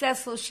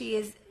successful she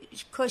is,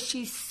 because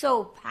she's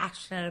so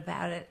passionate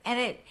about it.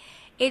 And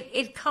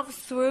it comes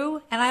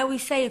through. And I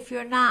always say, if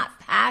you're not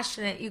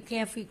passionate, you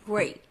can't be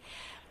great.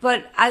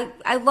 But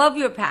I love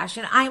your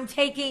passion. I'm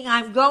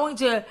going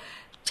to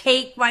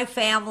take my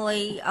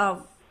family as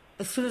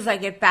soon as I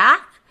get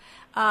back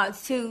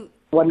to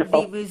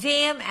Wonderful. The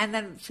museum and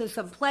then to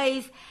some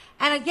plays.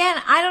 And again,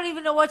 I don't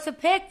even know what to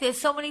pick. There's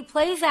so many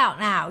plays out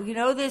now.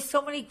 There's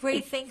so many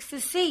great things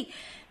to see.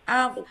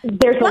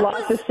 There's a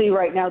lot to see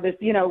right now. There's,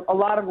 a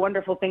lot of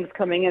wonderful things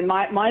coming in.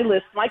 My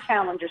list, my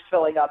calendar's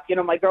filling up.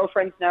 My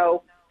girlfriends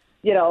know,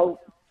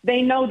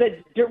 they know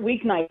that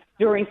weeknights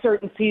during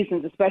certain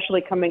seasons,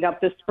 especially coming up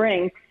this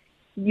spring,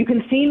 you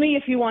can see me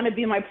if you want to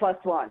be my plus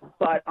one.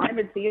 But I'm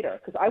in theater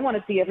because I want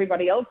to see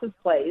everybody else's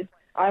plays.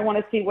 I want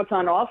to see what's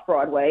on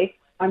off-Broadway.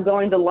 I'm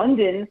going to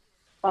London.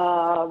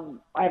 I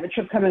have a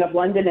trip coming up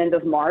London end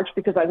of March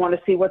because I want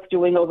to see what's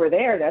doing over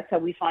there. That's how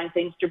we find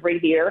things to bring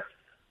here.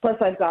 Plus,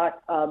 I've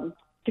got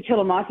To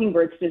Kill a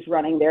Mockingbird is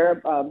running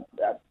there.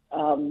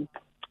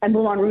 And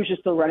Moulin Rouge is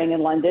still running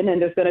in London,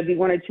 and there's going to be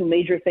 1 or 2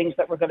 major things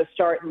that we're going to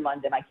start in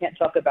London. I can't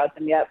talk about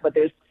them yet, but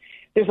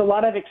there's a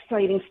lot of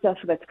exciting stuff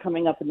that's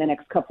coming up in the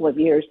next couple of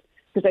years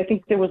because I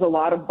think there was a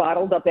lot of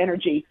bottled up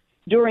energy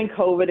during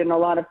COVID, and a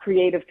lot of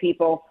creative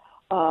people,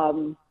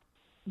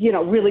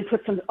 really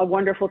put some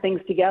wonderful things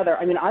together.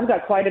 I've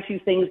got quite a few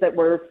things that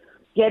we're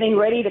getting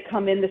ready to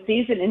come in the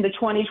season, in the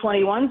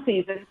 2021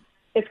 season.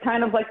 It's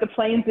kind of like the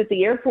planes at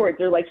the airport.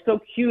 They're like so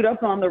queued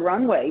up on the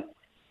runway.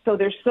 So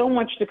there's so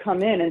much to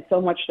come in and so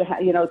much to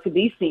to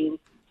be seen.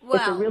 Well,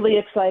 it's a really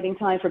exciting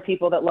time for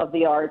people that love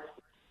the arts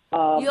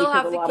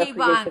because a lot of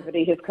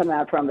creativity has come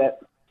out from it.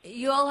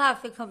 You'll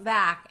have to come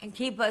back and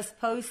keep us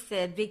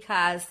posted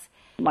because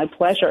my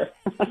pleasure.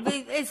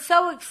 It's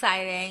so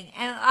exciting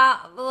and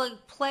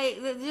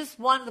just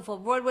wonderful.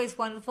 Broadway's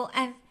wonderful,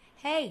 and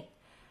hey,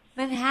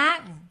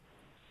 Manhattan.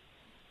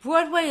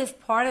 Broadway is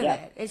part of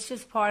it. It's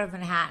just part of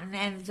Manhattan,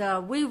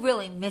 and we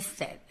really missed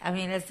it.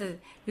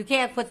 You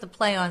can't put the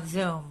play on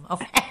Zoom.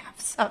 Okay,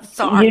 I'm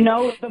sorry.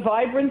 The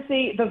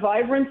vibrancy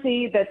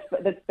that's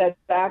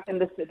back in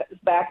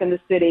the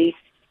city.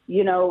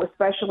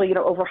 Especially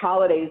over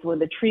holidays when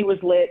the tree was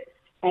lit,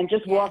 and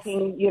just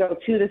walking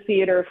to the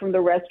theater from the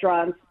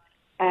restaurants,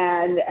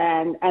 and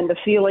the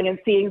feeling and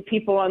seeing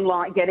people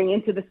online getting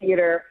into the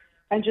theater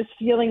and just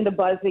feeling the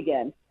buzz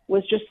again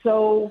was just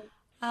so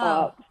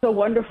So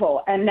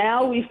wonderful. And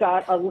now we've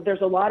got,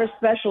 there's a lot of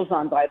specials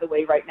on, by the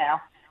way, right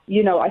now.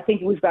 You know, I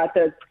think we've got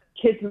the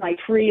Kids Night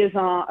Free is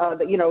on,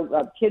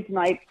 Kids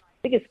Night,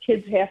 I think it's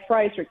Kids Half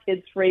Price or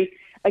Kids Free.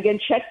 Again,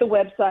 check the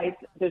website.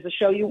 There's a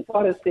show you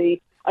want to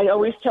see. I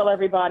always tell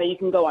everybody you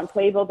can go on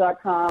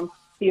Playbill.com,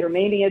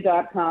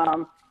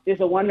 TheaterMania.com. There's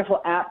a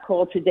wonderful app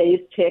called Today's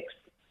Ticks,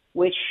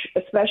 which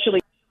especially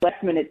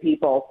last-minute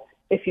people,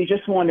 if you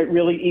just want it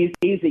really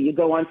easy, you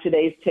go on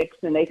Today's Ticks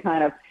and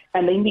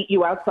they meet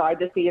you outside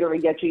the theater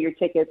and get you your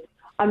tickets.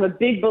 I'm a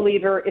big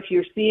believer if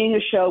you're seeing a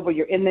show where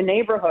you're in the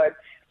neighborhood,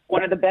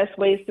 one of the best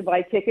ways to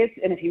buy tickets,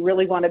 and if you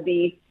really want to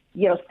be,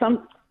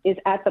 some is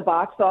at the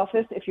box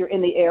office if you're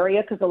in the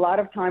area, because a lot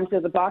of times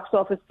the box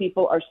office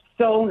people are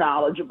so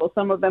knowledgeable.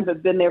 Some of them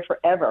have been there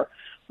forever.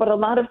 But a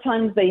lot of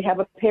times they have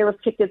a pair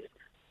of tickets,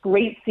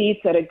 great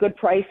seats at a good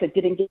price that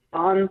didn't get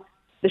on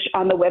the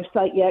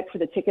website yet for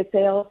the ticket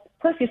sales.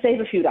 Plus, you save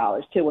a few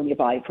dollars, too, when you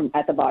buy from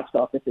at the box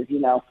offices,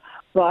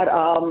 But,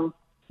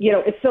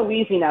 it's so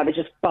easy now to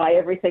just buy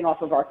everything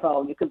off of our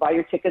phone. You can buy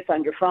your tickets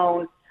on your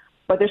phone.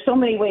 But there's so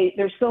many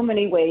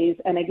ways.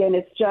 And, again,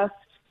 it's just,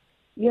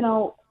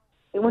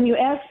 when you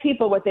ask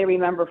people what they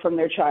remember from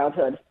their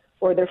childhood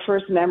or their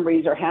first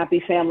memories or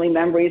happy family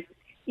memories,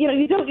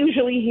 you don't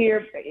usually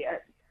hear –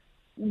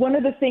 one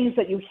of the things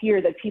that you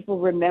hear that people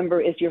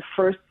remember is your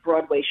first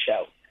Broadway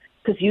show.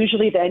 Because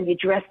usually then you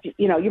dressed,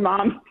 your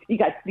mom,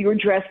 you were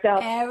dressed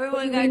up.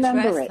 Everyone got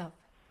dressed up.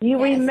 You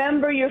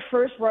remember your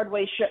first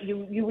Broadway show.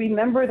 You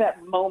remember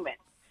that moment.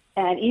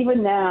 And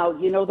even now,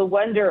 the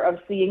wonder of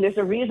seeing, there's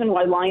a reason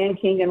why Lion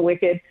King and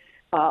Wicked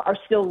are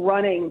still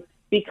running,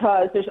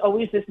 because there's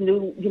always this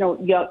new,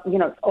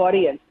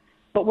 audience.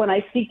 But when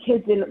I see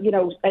kids in,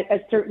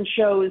 at certain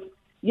shows,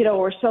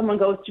 or someone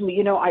goes to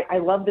me, I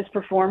love this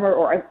performer,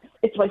 or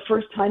it's my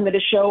first time at a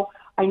show.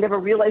 I never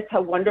realized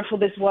how wonderful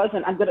this was,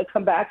 and I'm going to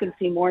come back and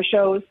see more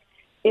shows.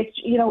 It's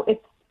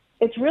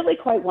really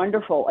quite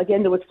wonderful.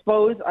 Again, to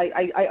expose,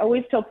 I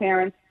always tell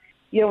parents,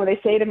 when they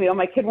say to me,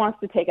 my kid wants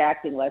to take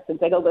acting lessons,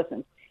 I go,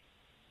 listen,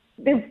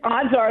 the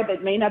odds are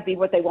that may not be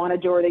what they want to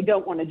do or they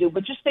don't want to do,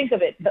 but just think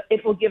of it.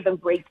 It will give them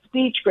great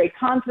speech, great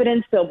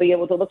confidence. They'll be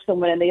able to look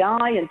someone in the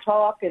eye and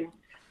talk, and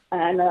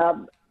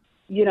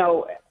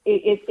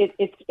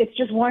it's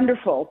just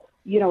wonderful.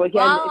 Again,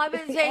 well,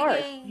 it's the art.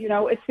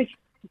 It's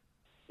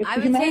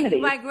I've been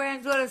taking my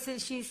granddaughter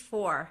since she's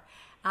 4,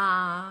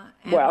 and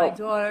my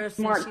daughter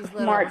since she's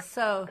little. Smart.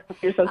 So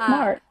you're so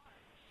smart.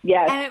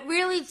 Yes. And it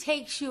really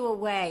takes you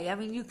away. I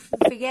mean, you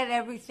forget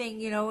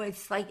everything.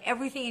 It's like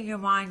everything in your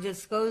mind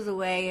just goes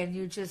away, and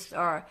you just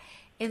are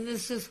in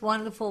this just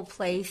wonderful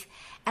place.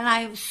 And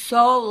I'm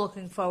so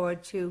looking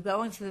forward to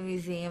going to the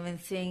museum and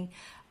seeing.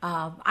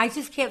 I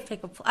just can't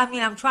pick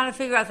I'm trying to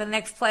figure out the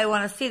next play I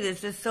want to see.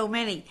 There's just so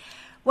many.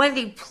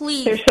 Wendy,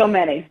 please. There's so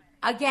many.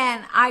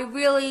 Again, I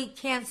really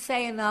can't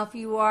say enough.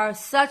 You are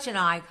such an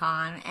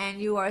icon, and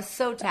you are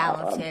so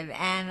talented.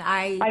 And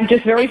I'm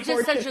just very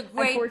fortunate. Such a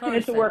great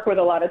fortunate to work with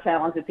a lot of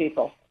talented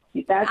people.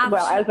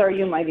 As are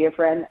you, my dear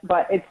friend.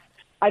 But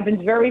I've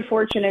been very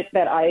fortunate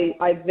that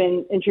I've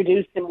been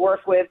introduced and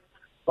worked with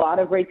a lot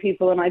of great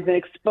people, and I've been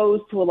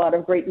exposed to a lot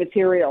of great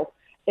material.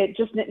 It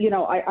just,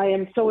 I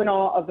am so in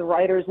awe of the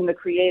writers and the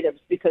creatives,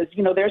 because,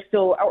 they're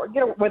still,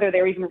 whether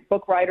they're even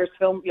book writers,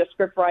 film,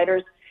 script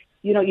writers,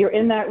 you're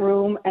in that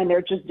room and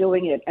they're just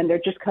doing it and they're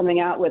just coming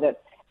out with it.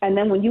 And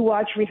then when you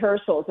watch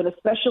rehearsals, and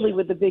especially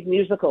with the big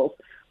musicals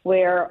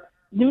where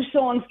new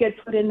songs get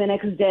put in the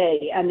next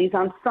day and these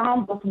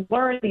ensembles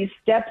learn these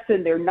steps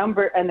in their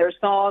number and their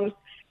songs.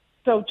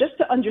 So just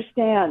to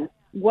understand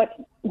what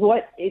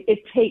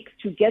it takes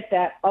to get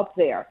that up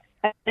there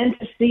and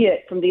to see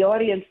it from the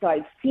audience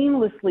side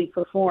seamlessly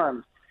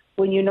performed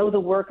when you know the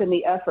work and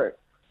the effort.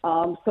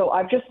 So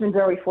I've just been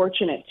very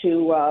fortunate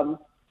to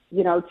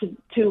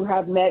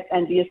have met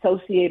and be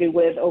associated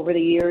with over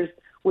the years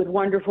with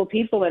wonderful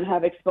people and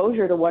have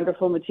exposure to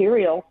wonderful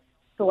material,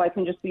 so I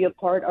can just be a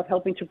part of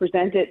helping to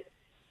present it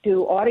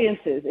to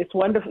audiences. It's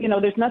wonderful.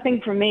 There's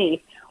nothing for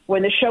me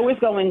when the show is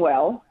going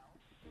well.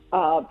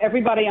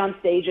 Everybody on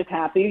stage is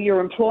happy. Your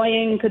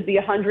employing could be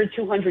 100,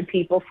 200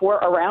 people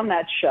around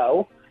that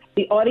show.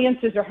 The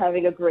audiences are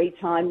having a great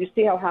time. You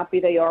see how happy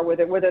they are,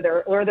 whether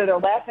they're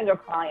laughing or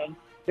crying.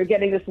 They're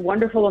getting this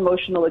wonderful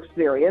emotional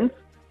experience.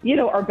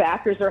 Our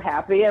backers are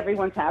happy.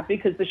 Everyone's happy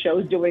because the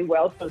show's doing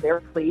well, so they're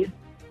pleased.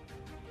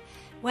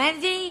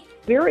 Wendy,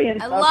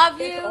 experience. I love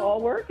you. It's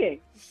all working.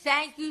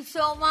 Thank you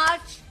so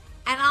much.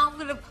 And I'm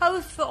going to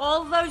post for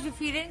all of those. If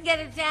you didn't get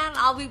it down,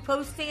 I'll be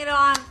posting it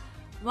on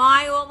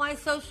all my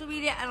social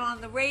media and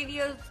on the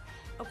radios.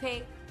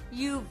 Okay,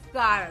 you've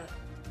got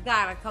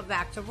to come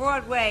back to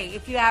Broadway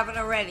if you haven't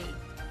already.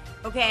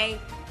 Okay,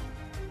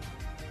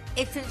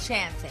 it's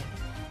enchanting.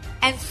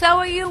 And so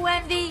are you,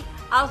 Wendy.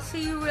 I'll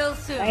see you real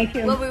soon. Thank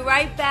you. We'll be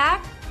right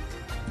back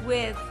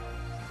with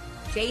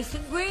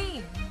Jason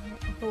Green,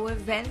 who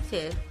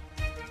invented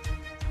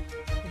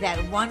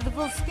that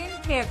wonderful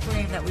skincare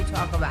cream that we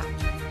talk about.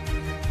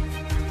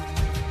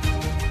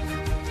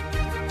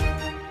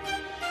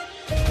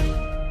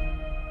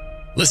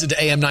 Listen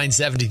to AM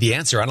 970 The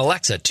Answer on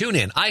Alexa,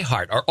 TuneIn,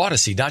 iHeart, or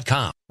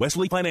Odyssey.com.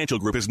 Wesley Financial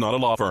Group is not a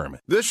law firm.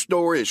 This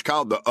story is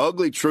called The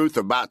Ugly Truth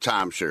About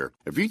Timeshare.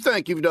 If you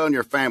think you've done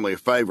your family a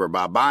favor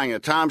by buying a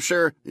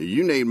timeshare,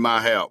 you need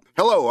my help.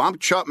 Hello, I'm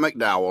Chuck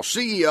McDowell,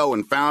 CEO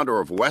and founder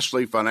of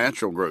Wesley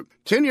Financial Group.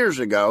 10 years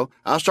ago,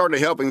 I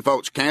started helping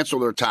folks cancel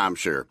their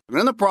timeshare. And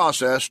in the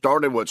process,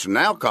 started what's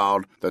now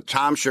called the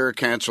timeshare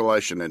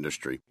cancellation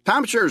industry.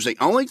 Timeshare is the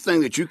only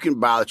thing that you can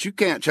buy that you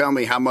can't tell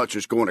me how much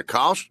it's going to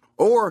cost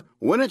or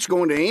when it's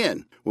going to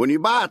end. When you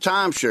buy a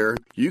timeshare,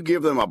 you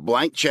give them a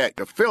blank check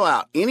to fill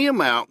out any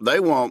amount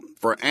they want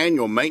for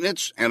annual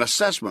maintenance and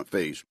assessment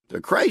fees. The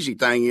crazy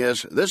thing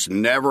is, this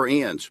never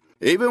ends.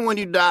 Even when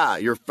you die,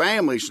 your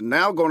family's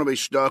now going to be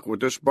stuck with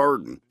this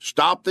burden.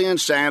 Stop the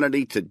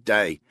insanity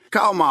today.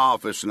 Call my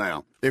office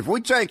now. If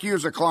we take you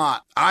as a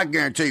client, I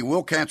guarantee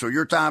we'll cancel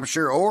your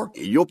timeshare or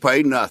you'll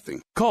pay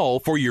nothing. Call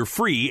for your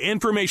free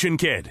information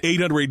kit.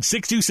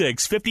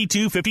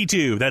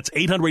 800-626-5252. That's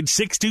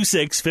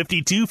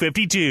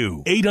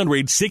 800-626-5252.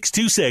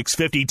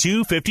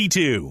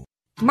 800-626-5252.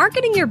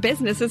 Marketing your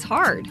business is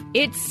hard.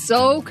 It's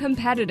so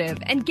competitive,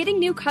 and getting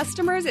new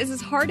customers is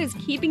as hard as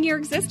keeping your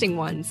existing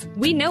ones.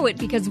 We know it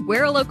because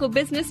we're a local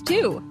business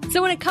too.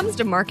 So when it comes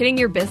to marketing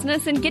your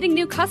business and getting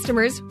new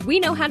customers,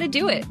 we know how to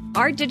do it.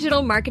 Our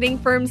digital marketing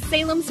firm,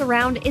 Salem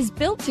Surround, is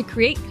built to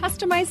create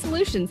customized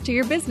solutions to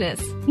your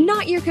business,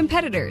 not your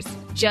competitors.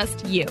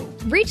 Just you.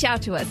 Reach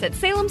out to us at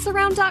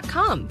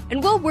salemsurround.com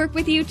and we'll work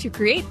with you to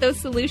create those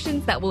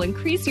solutions that will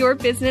increase your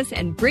business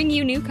and bring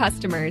you new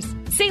customers.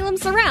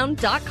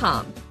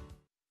 salemsurround.com.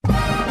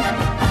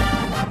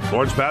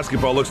 Orange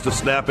basketball looks to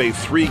snap a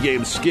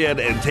 3-game skid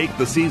and take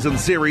the season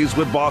series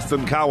with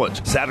Boston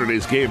College.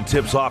 Saturday's game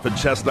tips off in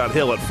Chestnut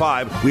Hill at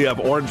 5. We have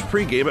Orange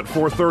pregame at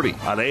 4:30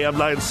 on AM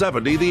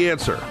 970 The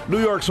Answer.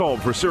 New York's home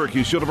for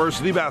Syracuse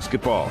University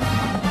basketball.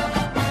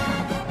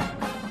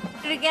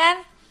 Again?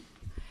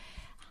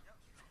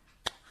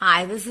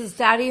 Hi, this is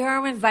Dottie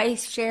Herman,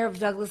 Vice Chair of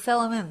Douglas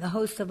Elliman, the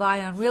host of Eye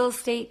on Real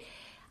Estate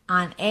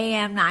on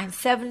AM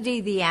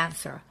 970 The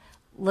Answer.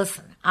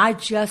 Listen, I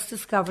just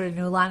discovered a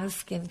new line of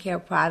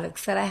skincare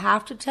products that I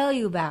have to tell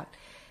you about.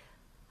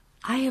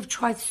 I have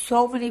tried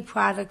so many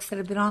products that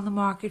have been on the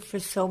market for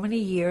so many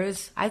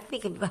years. I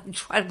think I've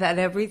tried about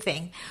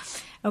everything,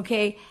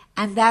 okay?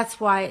 And that's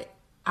why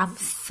I'm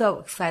so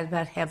excited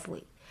about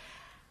Hemply.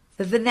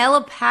 The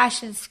Vanilla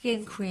Passion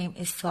Skin Cream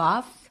is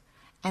soft,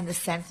 and the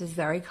scent is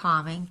very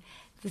calming.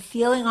 The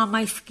feeling on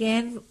my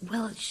skin,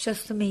 well, it's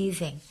just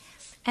amazing.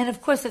 And,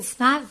 of course, it's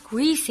not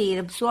greasy. It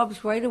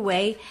absorbs right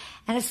away.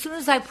 And as soon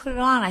as I put it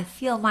on, I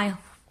feel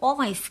all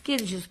my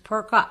skin just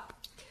perk up.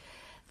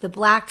 The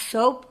black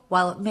soap,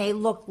 while it may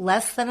look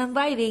less than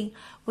inviting,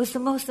 was the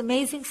most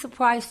amazing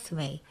surprise to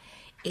me.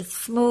 It's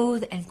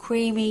smooth and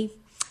creamy,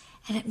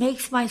 and it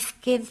makes my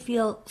skin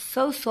feel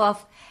so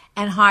soft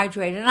and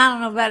hydrated. And I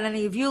don't know about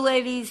any of you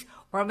ladies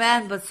or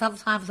men, but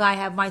sometimes I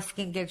have my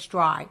skin gets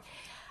dry.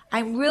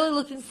 I'm really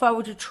looking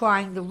forward to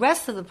trying the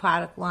rest of the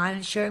product line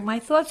and sharing my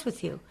thoughts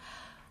with you.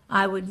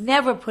 I would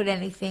never put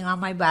anything on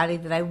my body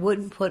that I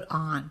wouldn't put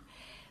on.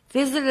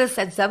 Visit us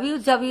at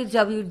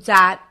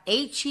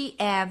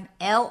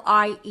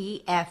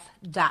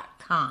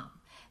www.hemlief.com.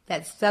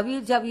 That's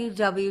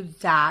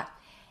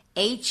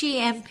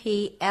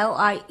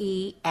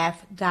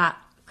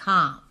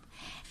www.hemplief.com.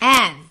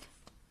 And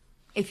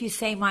if you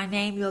say my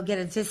name, you'll get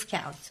a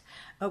discount.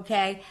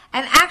 Okay?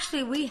 And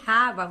actually,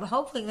 I'm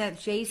hoping that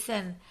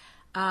Jason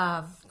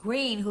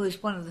Green, who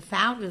is one of the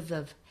founders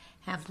of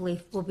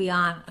Hemply, will be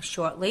on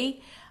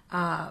shortly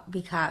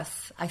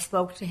because I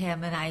spoke to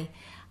him and I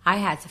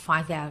had to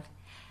find out.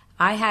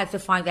 I had to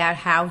find out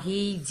how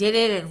he did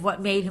it and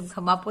what made him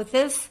come up with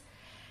this.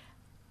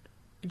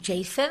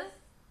 Jason?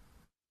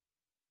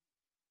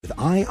 With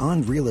Eye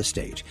on Real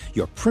Estate,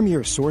 your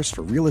premier source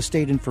for real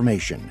estate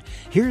information.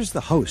 Here's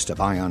the host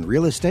of Eye on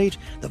Real Estate,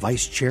 the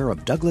Vice Chair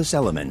of Douglas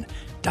Elliman,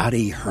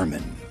 Dottie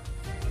Herman.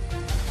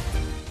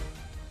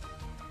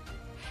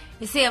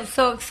 You see, I'm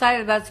so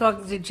excited about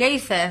talking to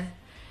Jason.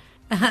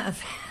 How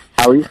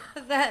are you?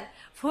 That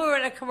we were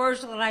in a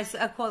commercial and I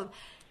called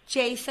him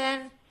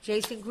Jason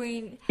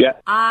Green. Yeah.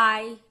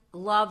 I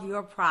love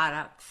your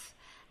products,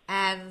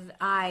 and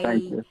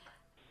Thank you.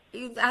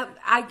 I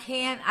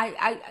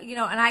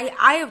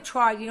have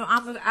tried.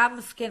 I'm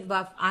a skin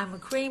buff. I'm a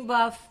cream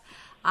buff.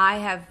 I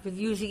have been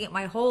using it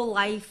my whole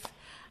life.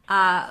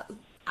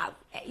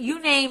 You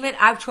name it,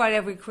 I've tried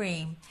every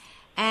cream,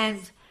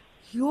 and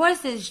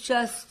yours is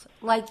just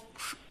like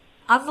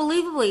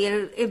unbelievably.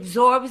 It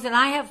absorbs, and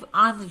I have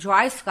on the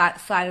dry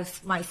side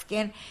of my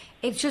skin,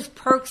 it just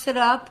perks it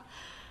up.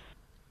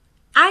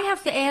 I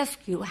have to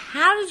ask you,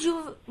 how did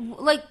you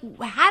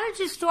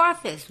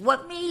start this?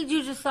 What made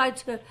you decide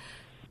to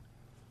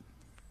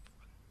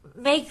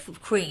make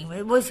cream?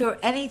 Was there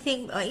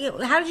anything?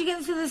 How did you get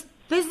into this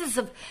business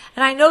of?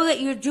 And I know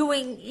that you're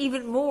doing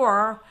even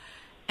more,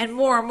 and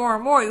more and more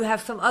and more. You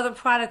have some other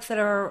products that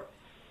are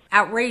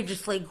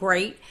outrageously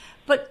great.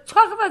 But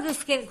talk about the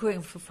skin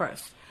cream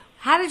first.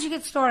 How did you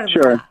get started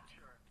with that?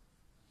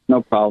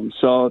 No problem.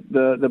 So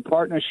the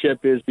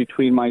partnership is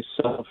between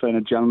myself and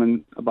a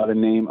gentleman by the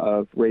name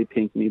of Ray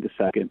Pinkney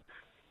II.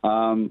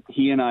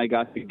 He and I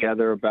got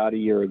together about a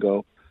year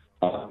ago.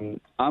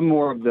 I'm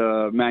more of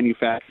the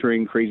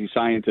manufacturing crazy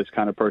scientist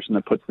kind of person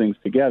that puts things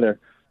together.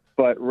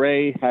 But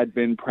Ray had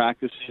been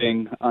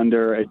practicing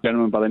under a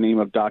gentleman by the name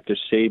of Dr.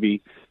 Sebi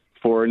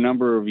for a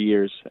number of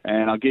years.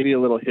 And I'll give you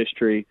a little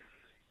history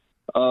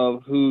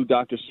of who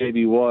Dr.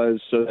 Sebi was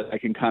so that I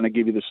can kind of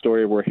give you the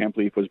story of where hemp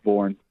leaf was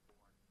born.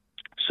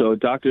 So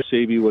Dr.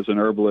 Sebi was an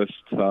herbalist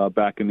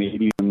back in the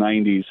 80s and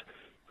 90s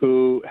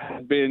who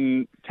had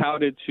been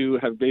touted to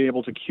have been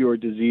able to cure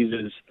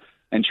diseases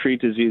and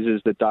treat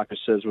diseases that doctors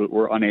says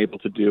were unable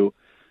to do.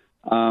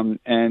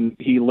 And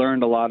he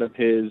learned a lot of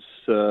his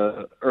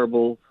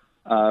herbal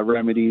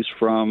remedies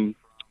from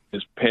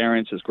his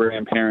parents, his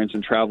grandparents,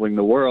 and traveling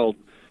the world.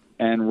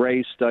 And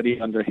Ray studied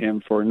under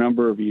him for a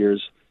number of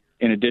years,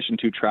 in addition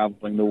to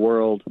traveling the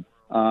world,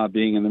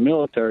 being in the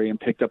military, and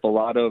picked up a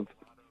lot of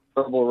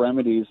herbal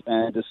remedies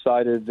and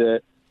decided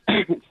that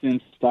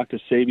since Dr.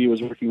 Sebi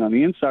was working on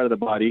the inside of the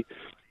body,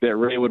 that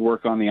Ray would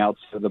work on the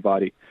outside of the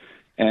body.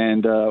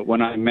 And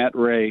when I met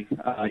Ray,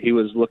 he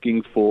was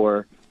looking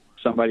for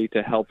somebody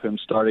to help him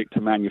start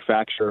to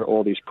manufacture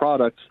all these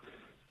products.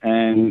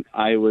 And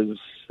I was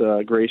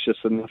gracious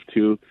enough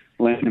to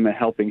lend him a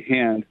helping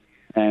hand,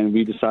 and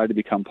we decided to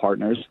become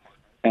partners.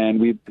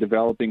 And we're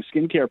developing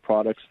skincare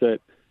products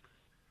that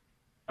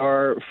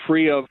are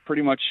free of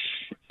pretty much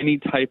any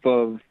type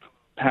of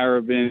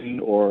paraben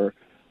or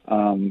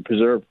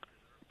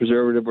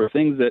preservative or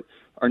things that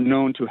are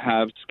known to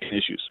have skin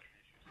issues.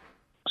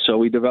 So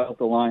we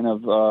developed a line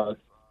of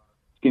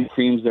skin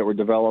creams that were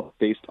developed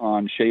based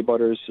on shea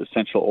butters,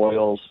 essential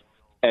oils,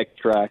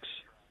 extracts,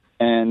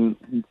 and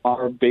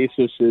our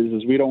basis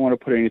is we don't want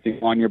to put anything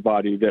on your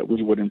body that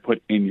we wouldn't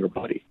put in your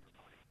body.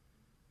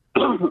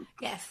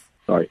 Yes.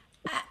 Sorry.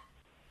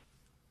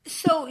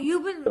 So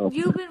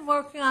you've been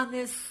working on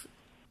this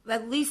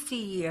at least a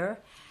year,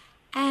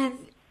 and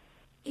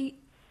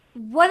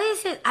what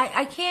is it?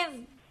 I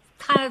can't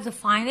kind of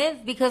define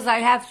it because I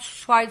have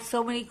tried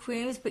so many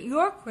creams, but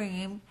your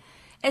cream,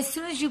 as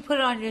soon as you put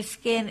it on your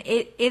skin,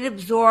 it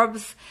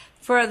absorbs.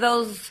 For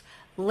those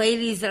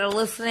ladies that are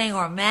listening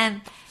or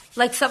men,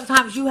 like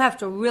sometimes you have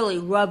to really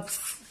rub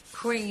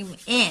cream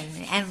in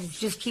and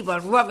just keep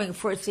on rubbing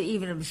for it to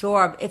even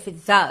absorb, if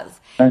it does.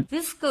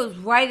 This goes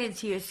right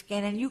into your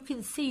skin, and you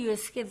can see your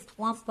skin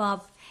plump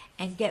up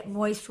and get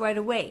moist right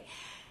away.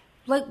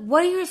 Like,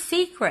 what are your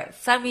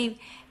secrets? I mean,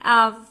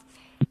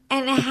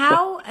 and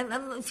how,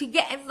 and to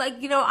get, and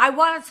like, you know, I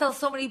want to tell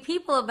so many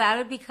people about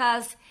it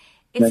because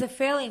it's a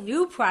fairly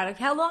new product.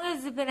 How long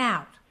has it been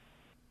out?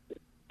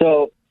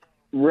 So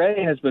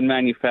Ray has been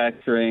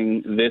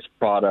manufacturing this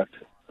product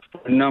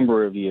for a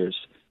number of years.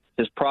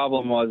 His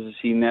problem was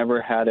he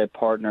never had a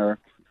partner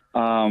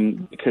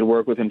that could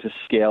work with him to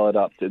scale it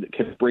up, that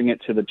could bring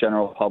it to the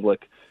general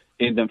public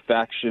in the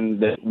fashion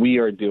that we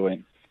are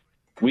doing.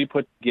 We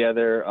put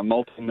together a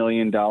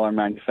multi-million-dollar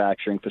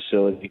manufacturing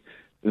facility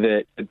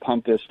that could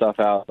pump this stuff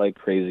out like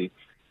crazy.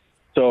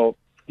 So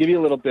give you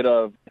a little bit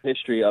of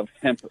history of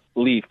hemp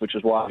leaf, which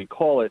is why we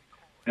call it.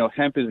 You know,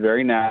 hemp is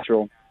very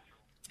natural.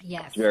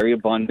 Yes. It's very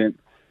abundant.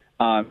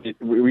 It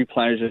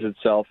replenishes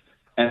itself.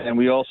 And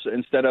we also,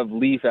 instead of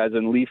leaf as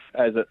a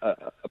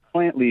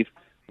plant leaf,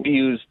 we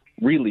use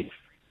relief.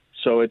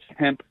 So it's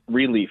hemp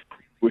relief,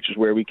 which is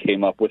where we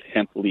came up with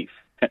hemp leaf.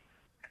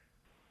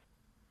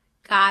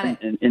 Got it.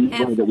 And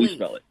the way that we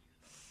spell it.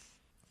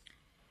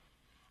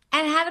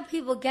 And how do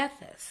people get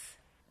this?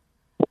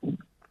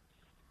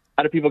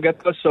 How do people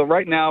get this? So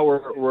right now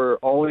we're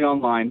only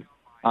online.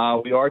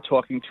 We are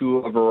talking to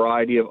a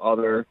variety of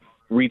other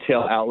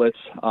retail outlets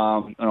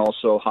and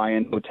also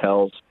high-end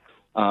hotels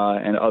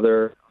and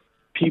other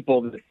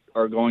people that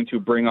are going to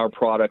bring our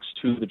products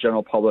to the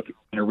general public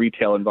in a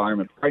retail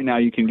environment. Right now,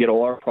 you can get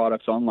all our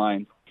products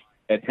online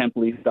at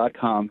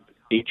hempleaf.com,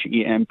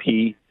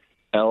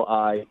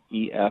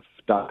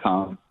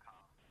 HEMPLIEF.com.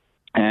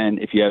 And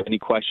if you have any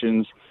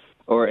questions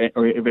or if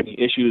any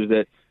issues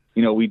that,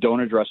 you know, we don't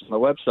address on the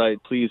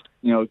website, please,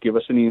 you know, give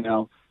us an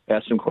email,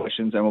 ask some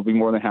questions, and we'll be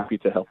more than happy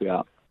to help you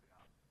out.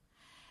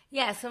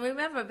 Yeah, so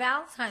remember,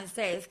 Valentine's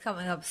Day is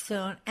coming up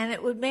soon, and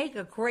it would make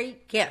a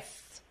great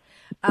gift.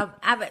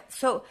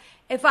 So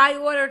if I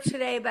order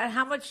today, about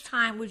how much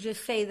time would you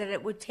say that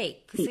it would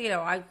take? Because, you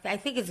know, I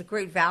think it's a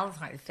great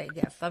Valentine's Day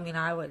gift. I mean,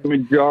 I would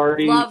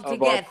love to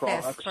get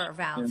this for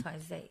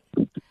Valentine's Day.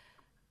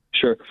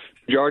 Sure.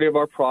 Majority of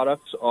our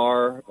products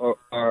are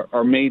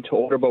made to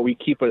order, but we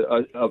keep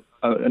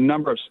a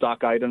number of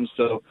stock items.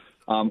 So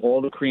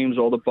all the creams,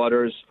 all the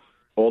butters,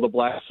 all the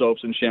black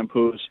soaps and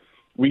shampoos,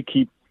 we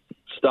keep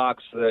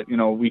stocks that, you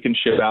know, we can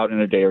ship out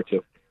in a day or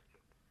two.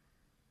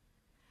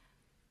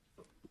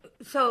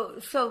 So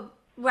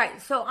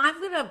right. So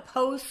I'm going to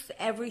post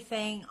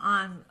everything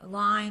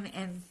online,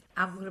 and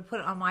I'm going to put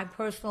it on my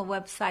personal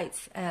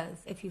websites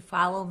if you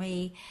follow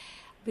me,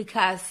 and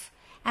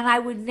I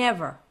would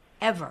never,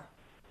 ever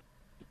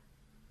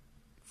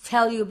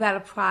tell you about a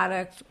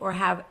product or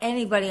have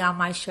anybody on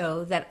my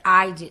show that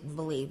I didn't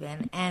believe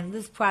in. And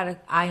this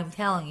product, I am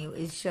telling you,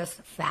 is just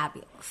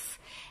fabulous.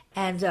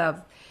 And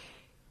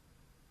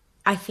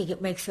I think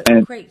it makes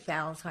a great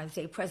Valentine's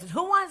Day present.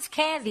 Who wants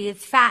candy?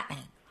 It's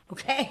fattening,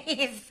 okay?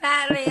 It's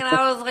fattening. And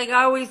I was like,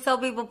 I always tell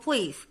people,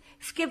 please,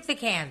 skip the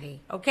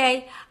candy,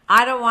 okay?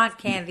 I don't want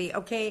candy,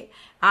 okay?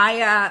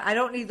 I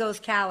don't need those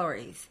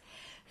calories.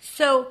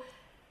 So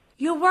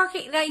you're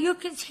working, now you're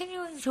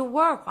continuing to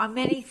work on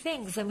many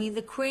things. I mean,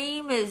 the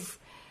cream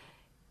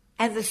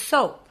and the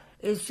soap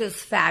is just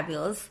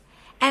fabulous.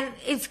 And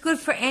it's good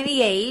for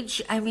any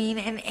age, I mean,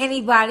 and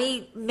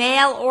anybody,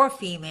 male or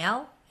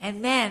female,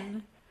 and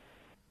men,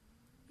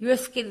 your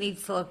skin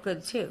needs to look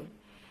good too.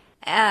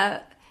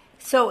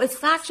 So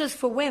it's not just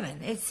for women,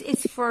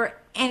 it's for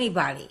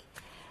anybody.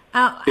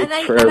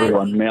 It's for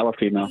everyone, male or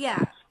female.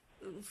 Yeah.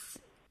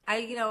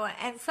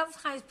 And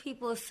sometimes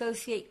people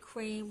associate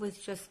cream with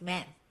just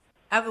men.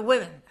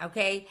 Women,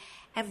 okay?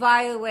 And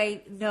by the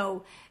way,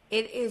 no,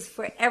 it is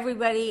for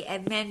everybody,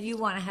 and men, you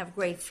want to have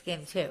great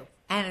skin too.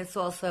 And it's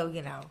also,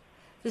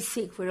 the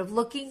secret of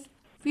looking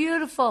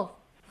beautiful.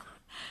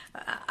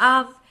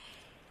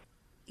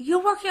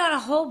 You're working on a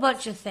whole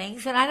bunch of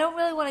things, and I don't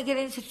really want to get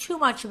into too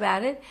much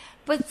about it,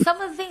 but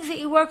some of the things that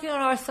you're working on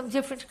are some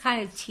different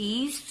kind of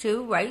teas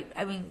too, right?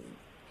 I mean,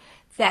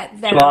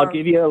 I'll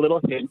give you a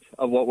little hint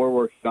of what we're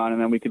working on,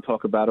 and then we can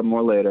talk about it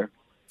more later.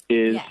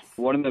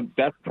 One of the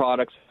best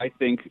products I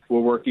think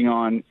we're working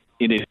on,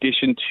 in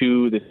addition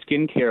to the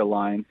skincare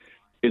line,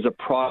 is a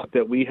product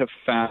that we have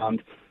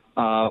found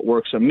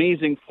works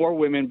amazing for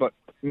women, but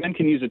men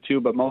can use it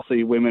too, but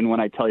mostly women. When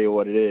I tell you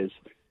what it is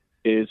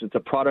it's a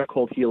product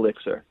called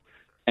Helixir.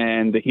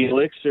 And the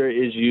Helixir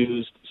is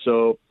used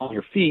on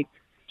your feet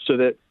so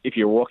that if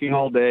you're walking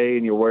all day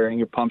and you're wearing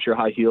your pumps, your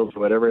high heels,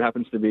 whatever it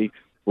happens to be,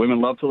 women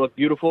love to look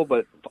beautiful,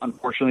 but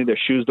unfortunately their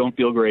shoes don't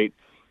feel great.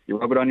 You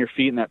rub it on your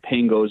feet and that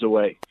pain goes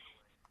away.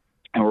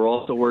 And we're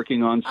also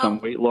working on some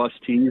weight loss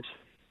teas.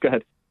 Go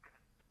ahead.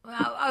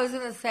 Well, I was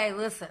going to say,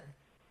 listen,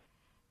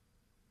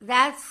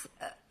 that's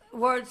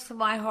words to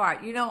my heart.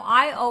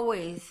 I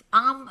always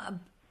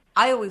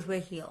wear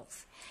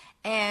heels.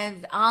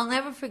 And I'll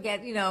never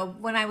forget,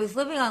 when I was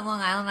living on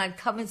Long Island, I'd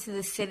come into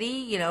the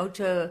city,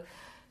 to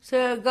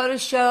go to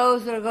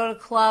shows or go to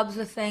clubs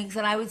or things.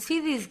 And I would see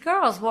these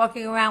girls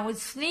walking around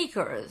with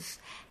sneakers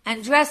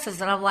and dresses.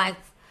 And I'm like,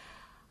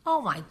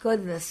 oh, my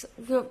goodness,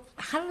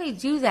 how do they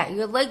do that?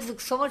 Your legs look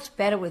so much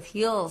better with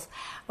heels,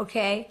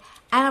 okay?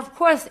 And, of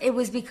course, it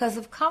was because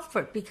of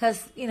comfort.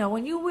 Because,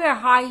 when you wear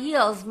high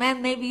heels,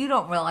 men, maybe you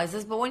don't realize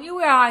this, but when you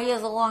wear high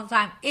heels a long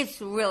time, it's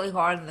really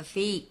hard on the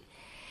feet.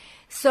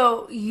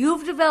 So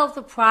you've developed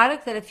a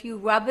product that if you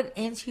rub it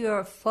into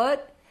your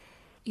foot,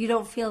 you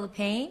don't feel the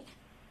pain?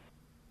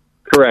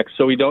 Correct.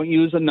 So we don't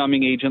use a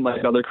numbing agent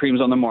like other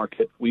creams on the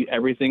market.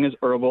 Everything is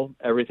herbal.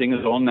 Everything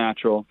is all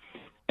natural.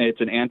 It's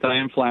an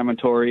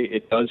anti-inflammatory.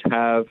 It does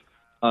have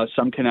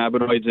some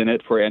cannabinoids in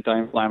it for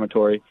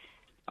anti-inflammatory,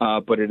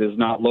 but it is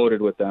not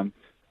loaded with them.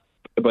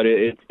 But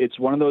it's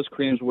one of those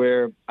creams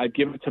where I've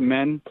given it to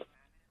men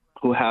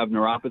who have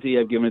neuropathy.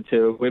 I've given it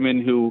to women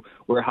who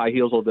wear high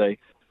heels all day.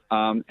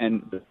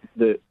 And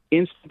the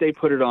instant they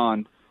put it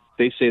on,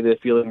 they say they're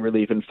feeling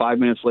relief. And 5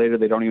 minutes later,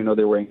 they don't even know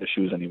they're wearing the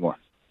shoes anymore.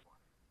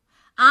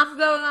 I'm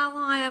going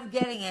online. I'm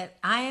getting it.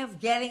 I am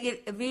getting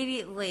it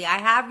immediately. I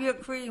have your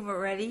cream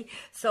already,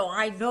 so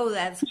I know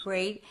that's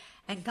great.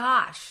 And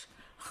gosh,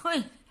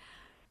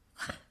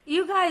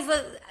 you guys,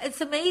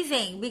 it's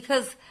amazing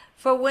because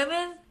for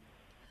women,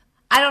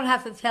 I don't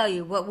have to tell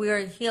you what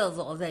wearing heels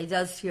all day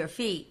does to your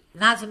feet,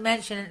 not to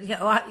mention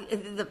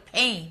the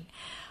pain.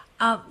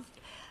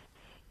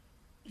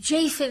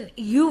 Jason,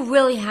 you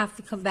really have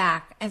to come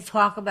back and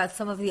talk about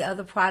some of the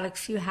other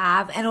products you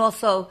have and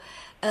also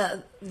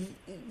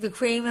the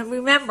cream. And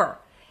remember,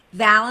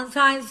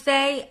 Valentine's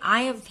Day,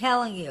 I am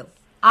telling you,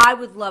 I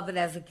would love it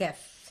as a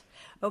gift.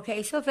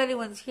 Okay, so if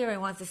anyone's here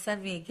and wants to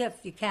send me a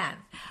gift, you can.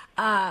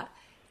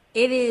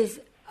 It is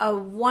a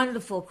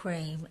wonderful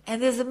cream. And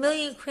there's a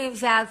million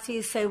creams out, so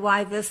you say,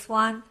 why this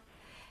one?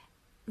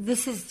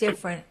 This is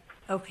different,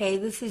 okay?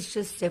 This is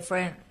just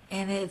different.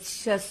 And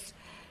it's just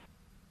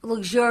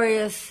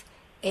luxurious.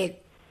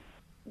 It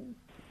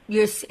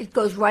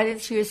goes right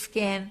into your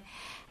skin.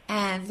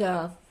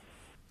 And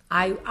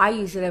I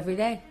use it every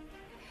day.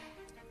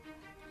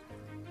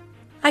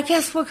 I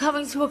guess we're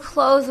coming to a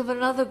close of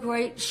another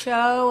great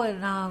show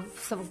and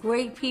some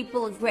great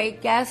people and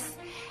great guests.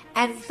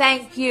 And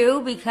thank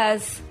you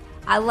because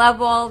I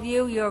love all of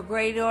you. You're a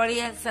great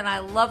audience and I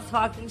love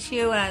talking to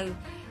you and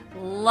I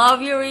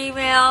love your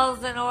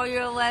emails and all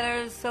your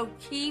letters. So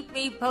keep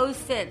me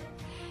posted.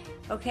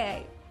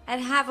 Okay.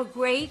 And have a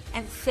great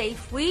and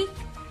safe week.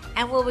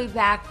 And we'll be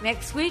back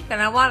next week.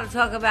 And I want to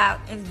talk about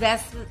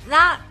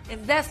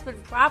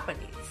investment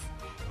properties.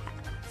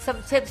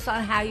 Some tips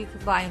on how you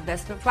can buy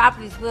investment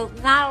properties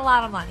with not a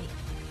lot of money.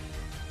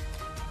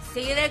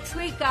 See you next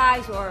week,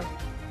 guys, or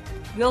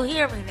you'll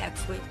hear me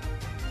next week.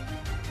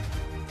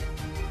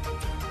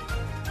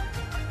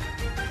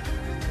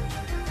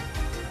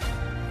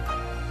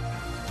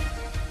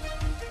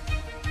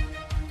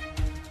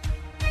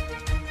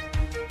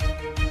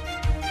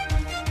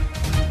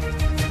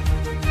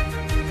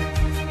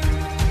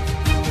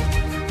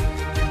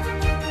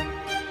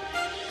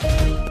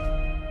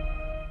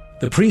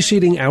 The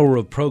preceding hour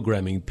of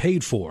programming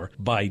paid for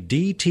by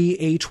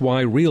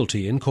DTHY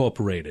Realty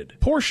Incorporated.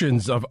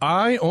 Portions of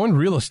Eye on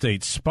Real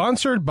Estate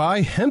sponsored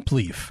by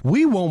Hempleaf.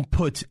 We won't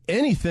put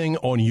anything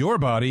on your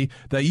body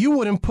that you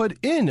wouldn't put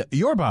in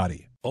your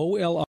body. OLI.